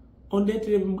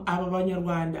ondeetere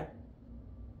abanyarwanda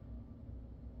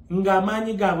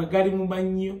ng'amaanyi gaabwe gali mu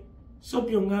mannyo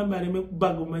SOBI oŋŋamba aleme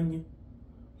kubaga mannyo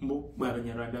mbu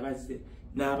abanyarwanda bazze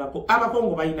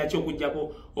abakongo balina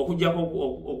kyokujjako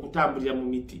okutambulira mu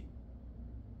miti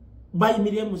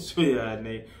bayimirire mu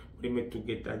soyane muleme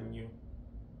tugeta nnyo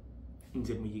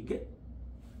nze muyige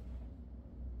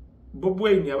Bobi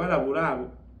Wine abalabula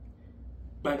abo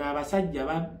bano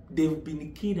abasajja they've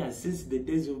been killed since the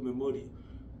days of memorial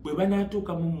bwe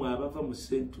banaatuuka mumwe abava mu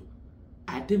sentu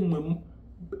ate mmwe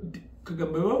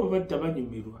kagamba baba batta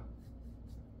banyumirwa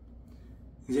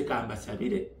nze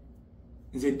kambasabire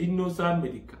nze ndi North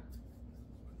America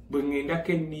bwe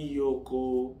ngendako New York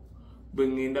bwe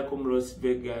ngendako mu Las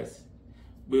Vegas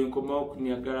bwe nkomawo ku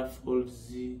Niagara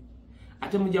Falls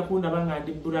ate mujja kundaba nga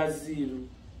ndi Brazil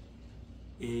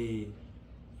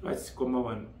basikoma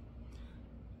wano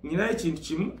nina ekintu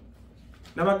kimu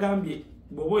nabagambye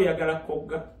bw'oba oyagala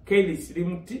kogga Kailis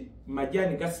limuti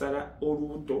majani gasala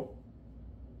olubuto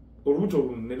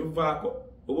luno ne luvaako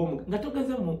oba nga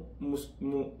togeze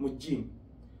mu gym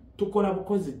tukola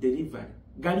bukozi delivery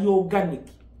gali organic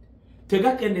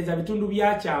tegakendeza bitundu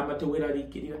byakyamba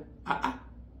teweraliikirira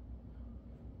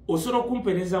osobola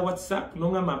okumpereza WhatsApp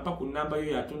nongamba mpa ku namba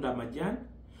yo yatunda amajani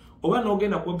oba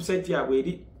n'ogenda ku website yabwe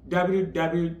eri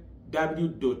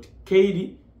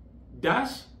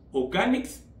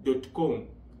www.kaili-organics.com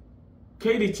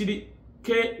Kaili kiri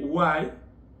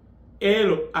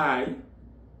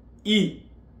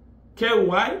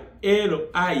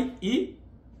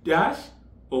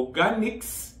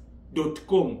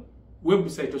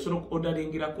website osobola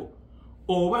okuorderingirako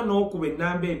oba n'okuba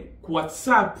ennamba eno ku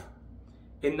WhatsApp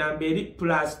ennamba eri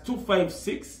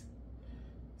 +256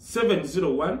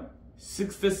 701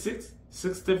 66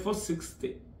 64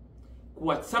 60 ku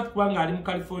WhatsApp kubanga ali mu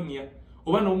California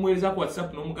oba n'omuweereza ku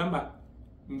WhatsApp n'omugamba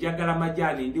njagala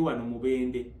majani ndi wano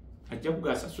mubende ajja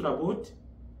kugasasula boti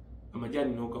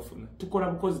amajani n'ogafuna tukola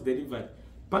bukozi delivery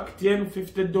packet yen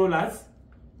 $50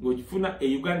 ng'ogifuna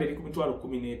e Uganda eri ku mitwalo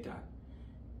 15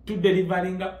 tu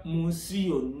deliveringa mu nsi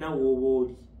yonna w'oba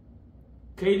oli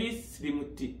Kailis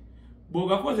limuti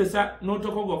bw'ogakozesa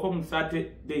n'otokogwako mu 30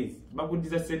 days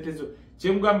bakuddiza sente zo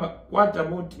kyemugamba kwata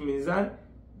boti mizani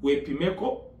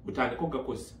weepimeko utandika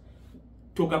ogakozesa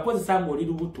togakozesa ng'oli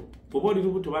lubuto oba oli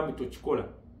lubuto bambi tokikola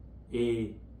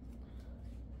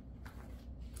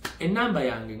ennamba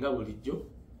yange nga bulijjo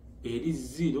eri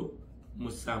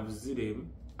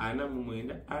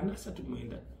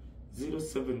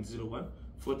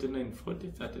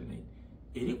 0-701-494-3940-39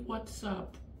 eri ku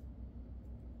WhatsApp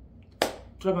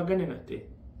tulabagane nate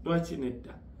lwaki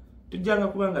nedda tujjanga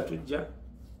kubanga tujja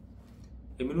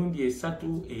emirundi 3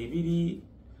 2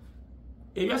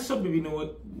 ebya SOBI bino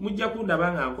mujja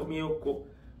kundaba nga nkomyeko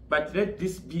But let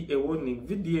this be a warning.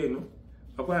 Video eno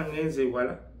akola ngenze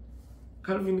wala.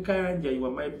 Calvin Kayanja, you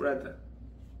are my brother.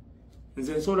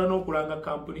 Nze nsobola n'okulanga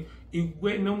company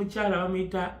igwe n'omukyala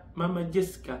bamuyita Mama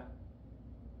Jessica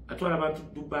atwala abantu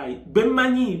Dubai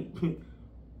bemanyi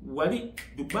wali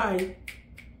Dubai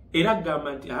era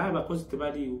gamba nti abakozi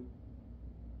tebaliwo.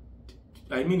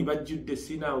 I mean bajjudde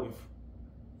sinaawe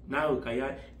naawe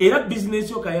Kayanja era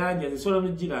business yo Kayanja nsobola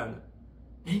n'ogiranga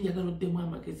naye njagala oddemu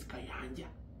amagezi Kayanja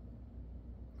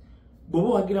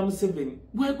bobo wagira mu 7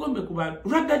 bwegombe ku bantu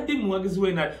Rwagaddi muwagizi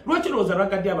wena lwaki olowooza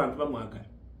Rwagaddi abantu bamwagala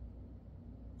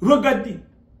Rwagaddi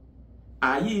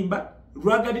ayimba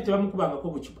Rwagaddi tebamukubangako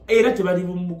bucupa era tebali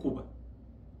bumukuba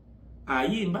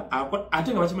ayimba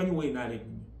ate nga bakimanyi wena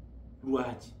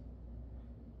lwaki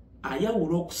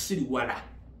ayawula okusiriwala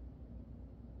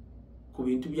ku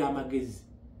bintu by'amagezi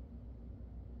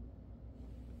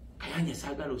Kayanja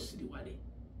saagala osiriwale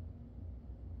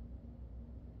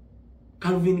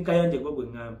Calvin Kayanja gwe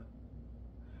ngamba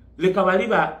leka bali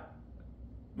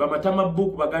bamatama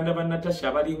book baganda ba Natasha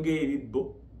abalinga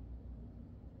ebibbo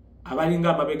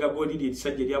abalinga amabega golidi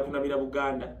ekisajja lyakunamira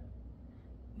Buganda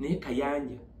naye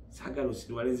Kayanja saagala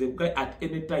osiriwale at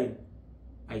any time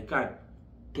I can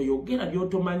toyogera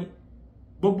byotomanyi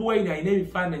Bobi Wine ayina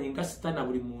ebifaananyi nga sitana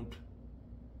buli muntu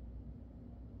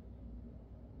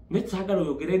ne saagala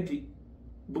oyogere nti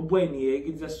Bobi Wine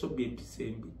yayigiriza SOBI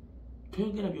empisembi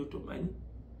toyogera byotomanyi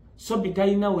SOBI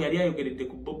talina we yali ayogeredde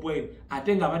ku Bobi Wine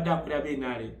ate nga abadde akulira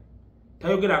beenaale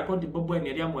tayogera nti Bobi Wine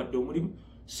yali amuwadde omulimu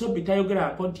SOBI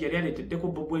tayogera nti yali aleeteddeko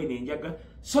Bobi Wine enjaga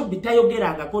SOBI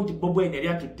tayogera nti Bobi Wine yali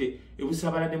atutte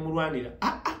ebusabala ne mulwanira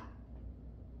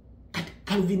kati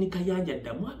Calvin Kayanja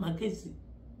ddamu amagezi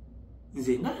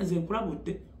nze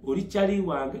nkulabudde oli kyali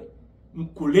wange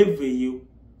ku level eyo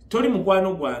toli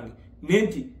mukwano gwange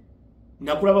nenti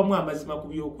nakulabamu amazima ku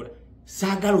byokola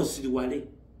saagala osiriwale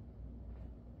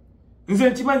nze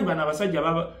nkimanyi bano abasajja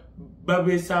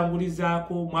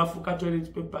babeesangulizaako mwafuuka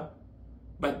toilet paper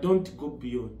but don't go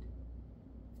beyond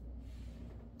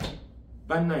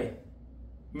bannaye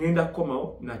ngenda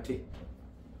kukomawo nate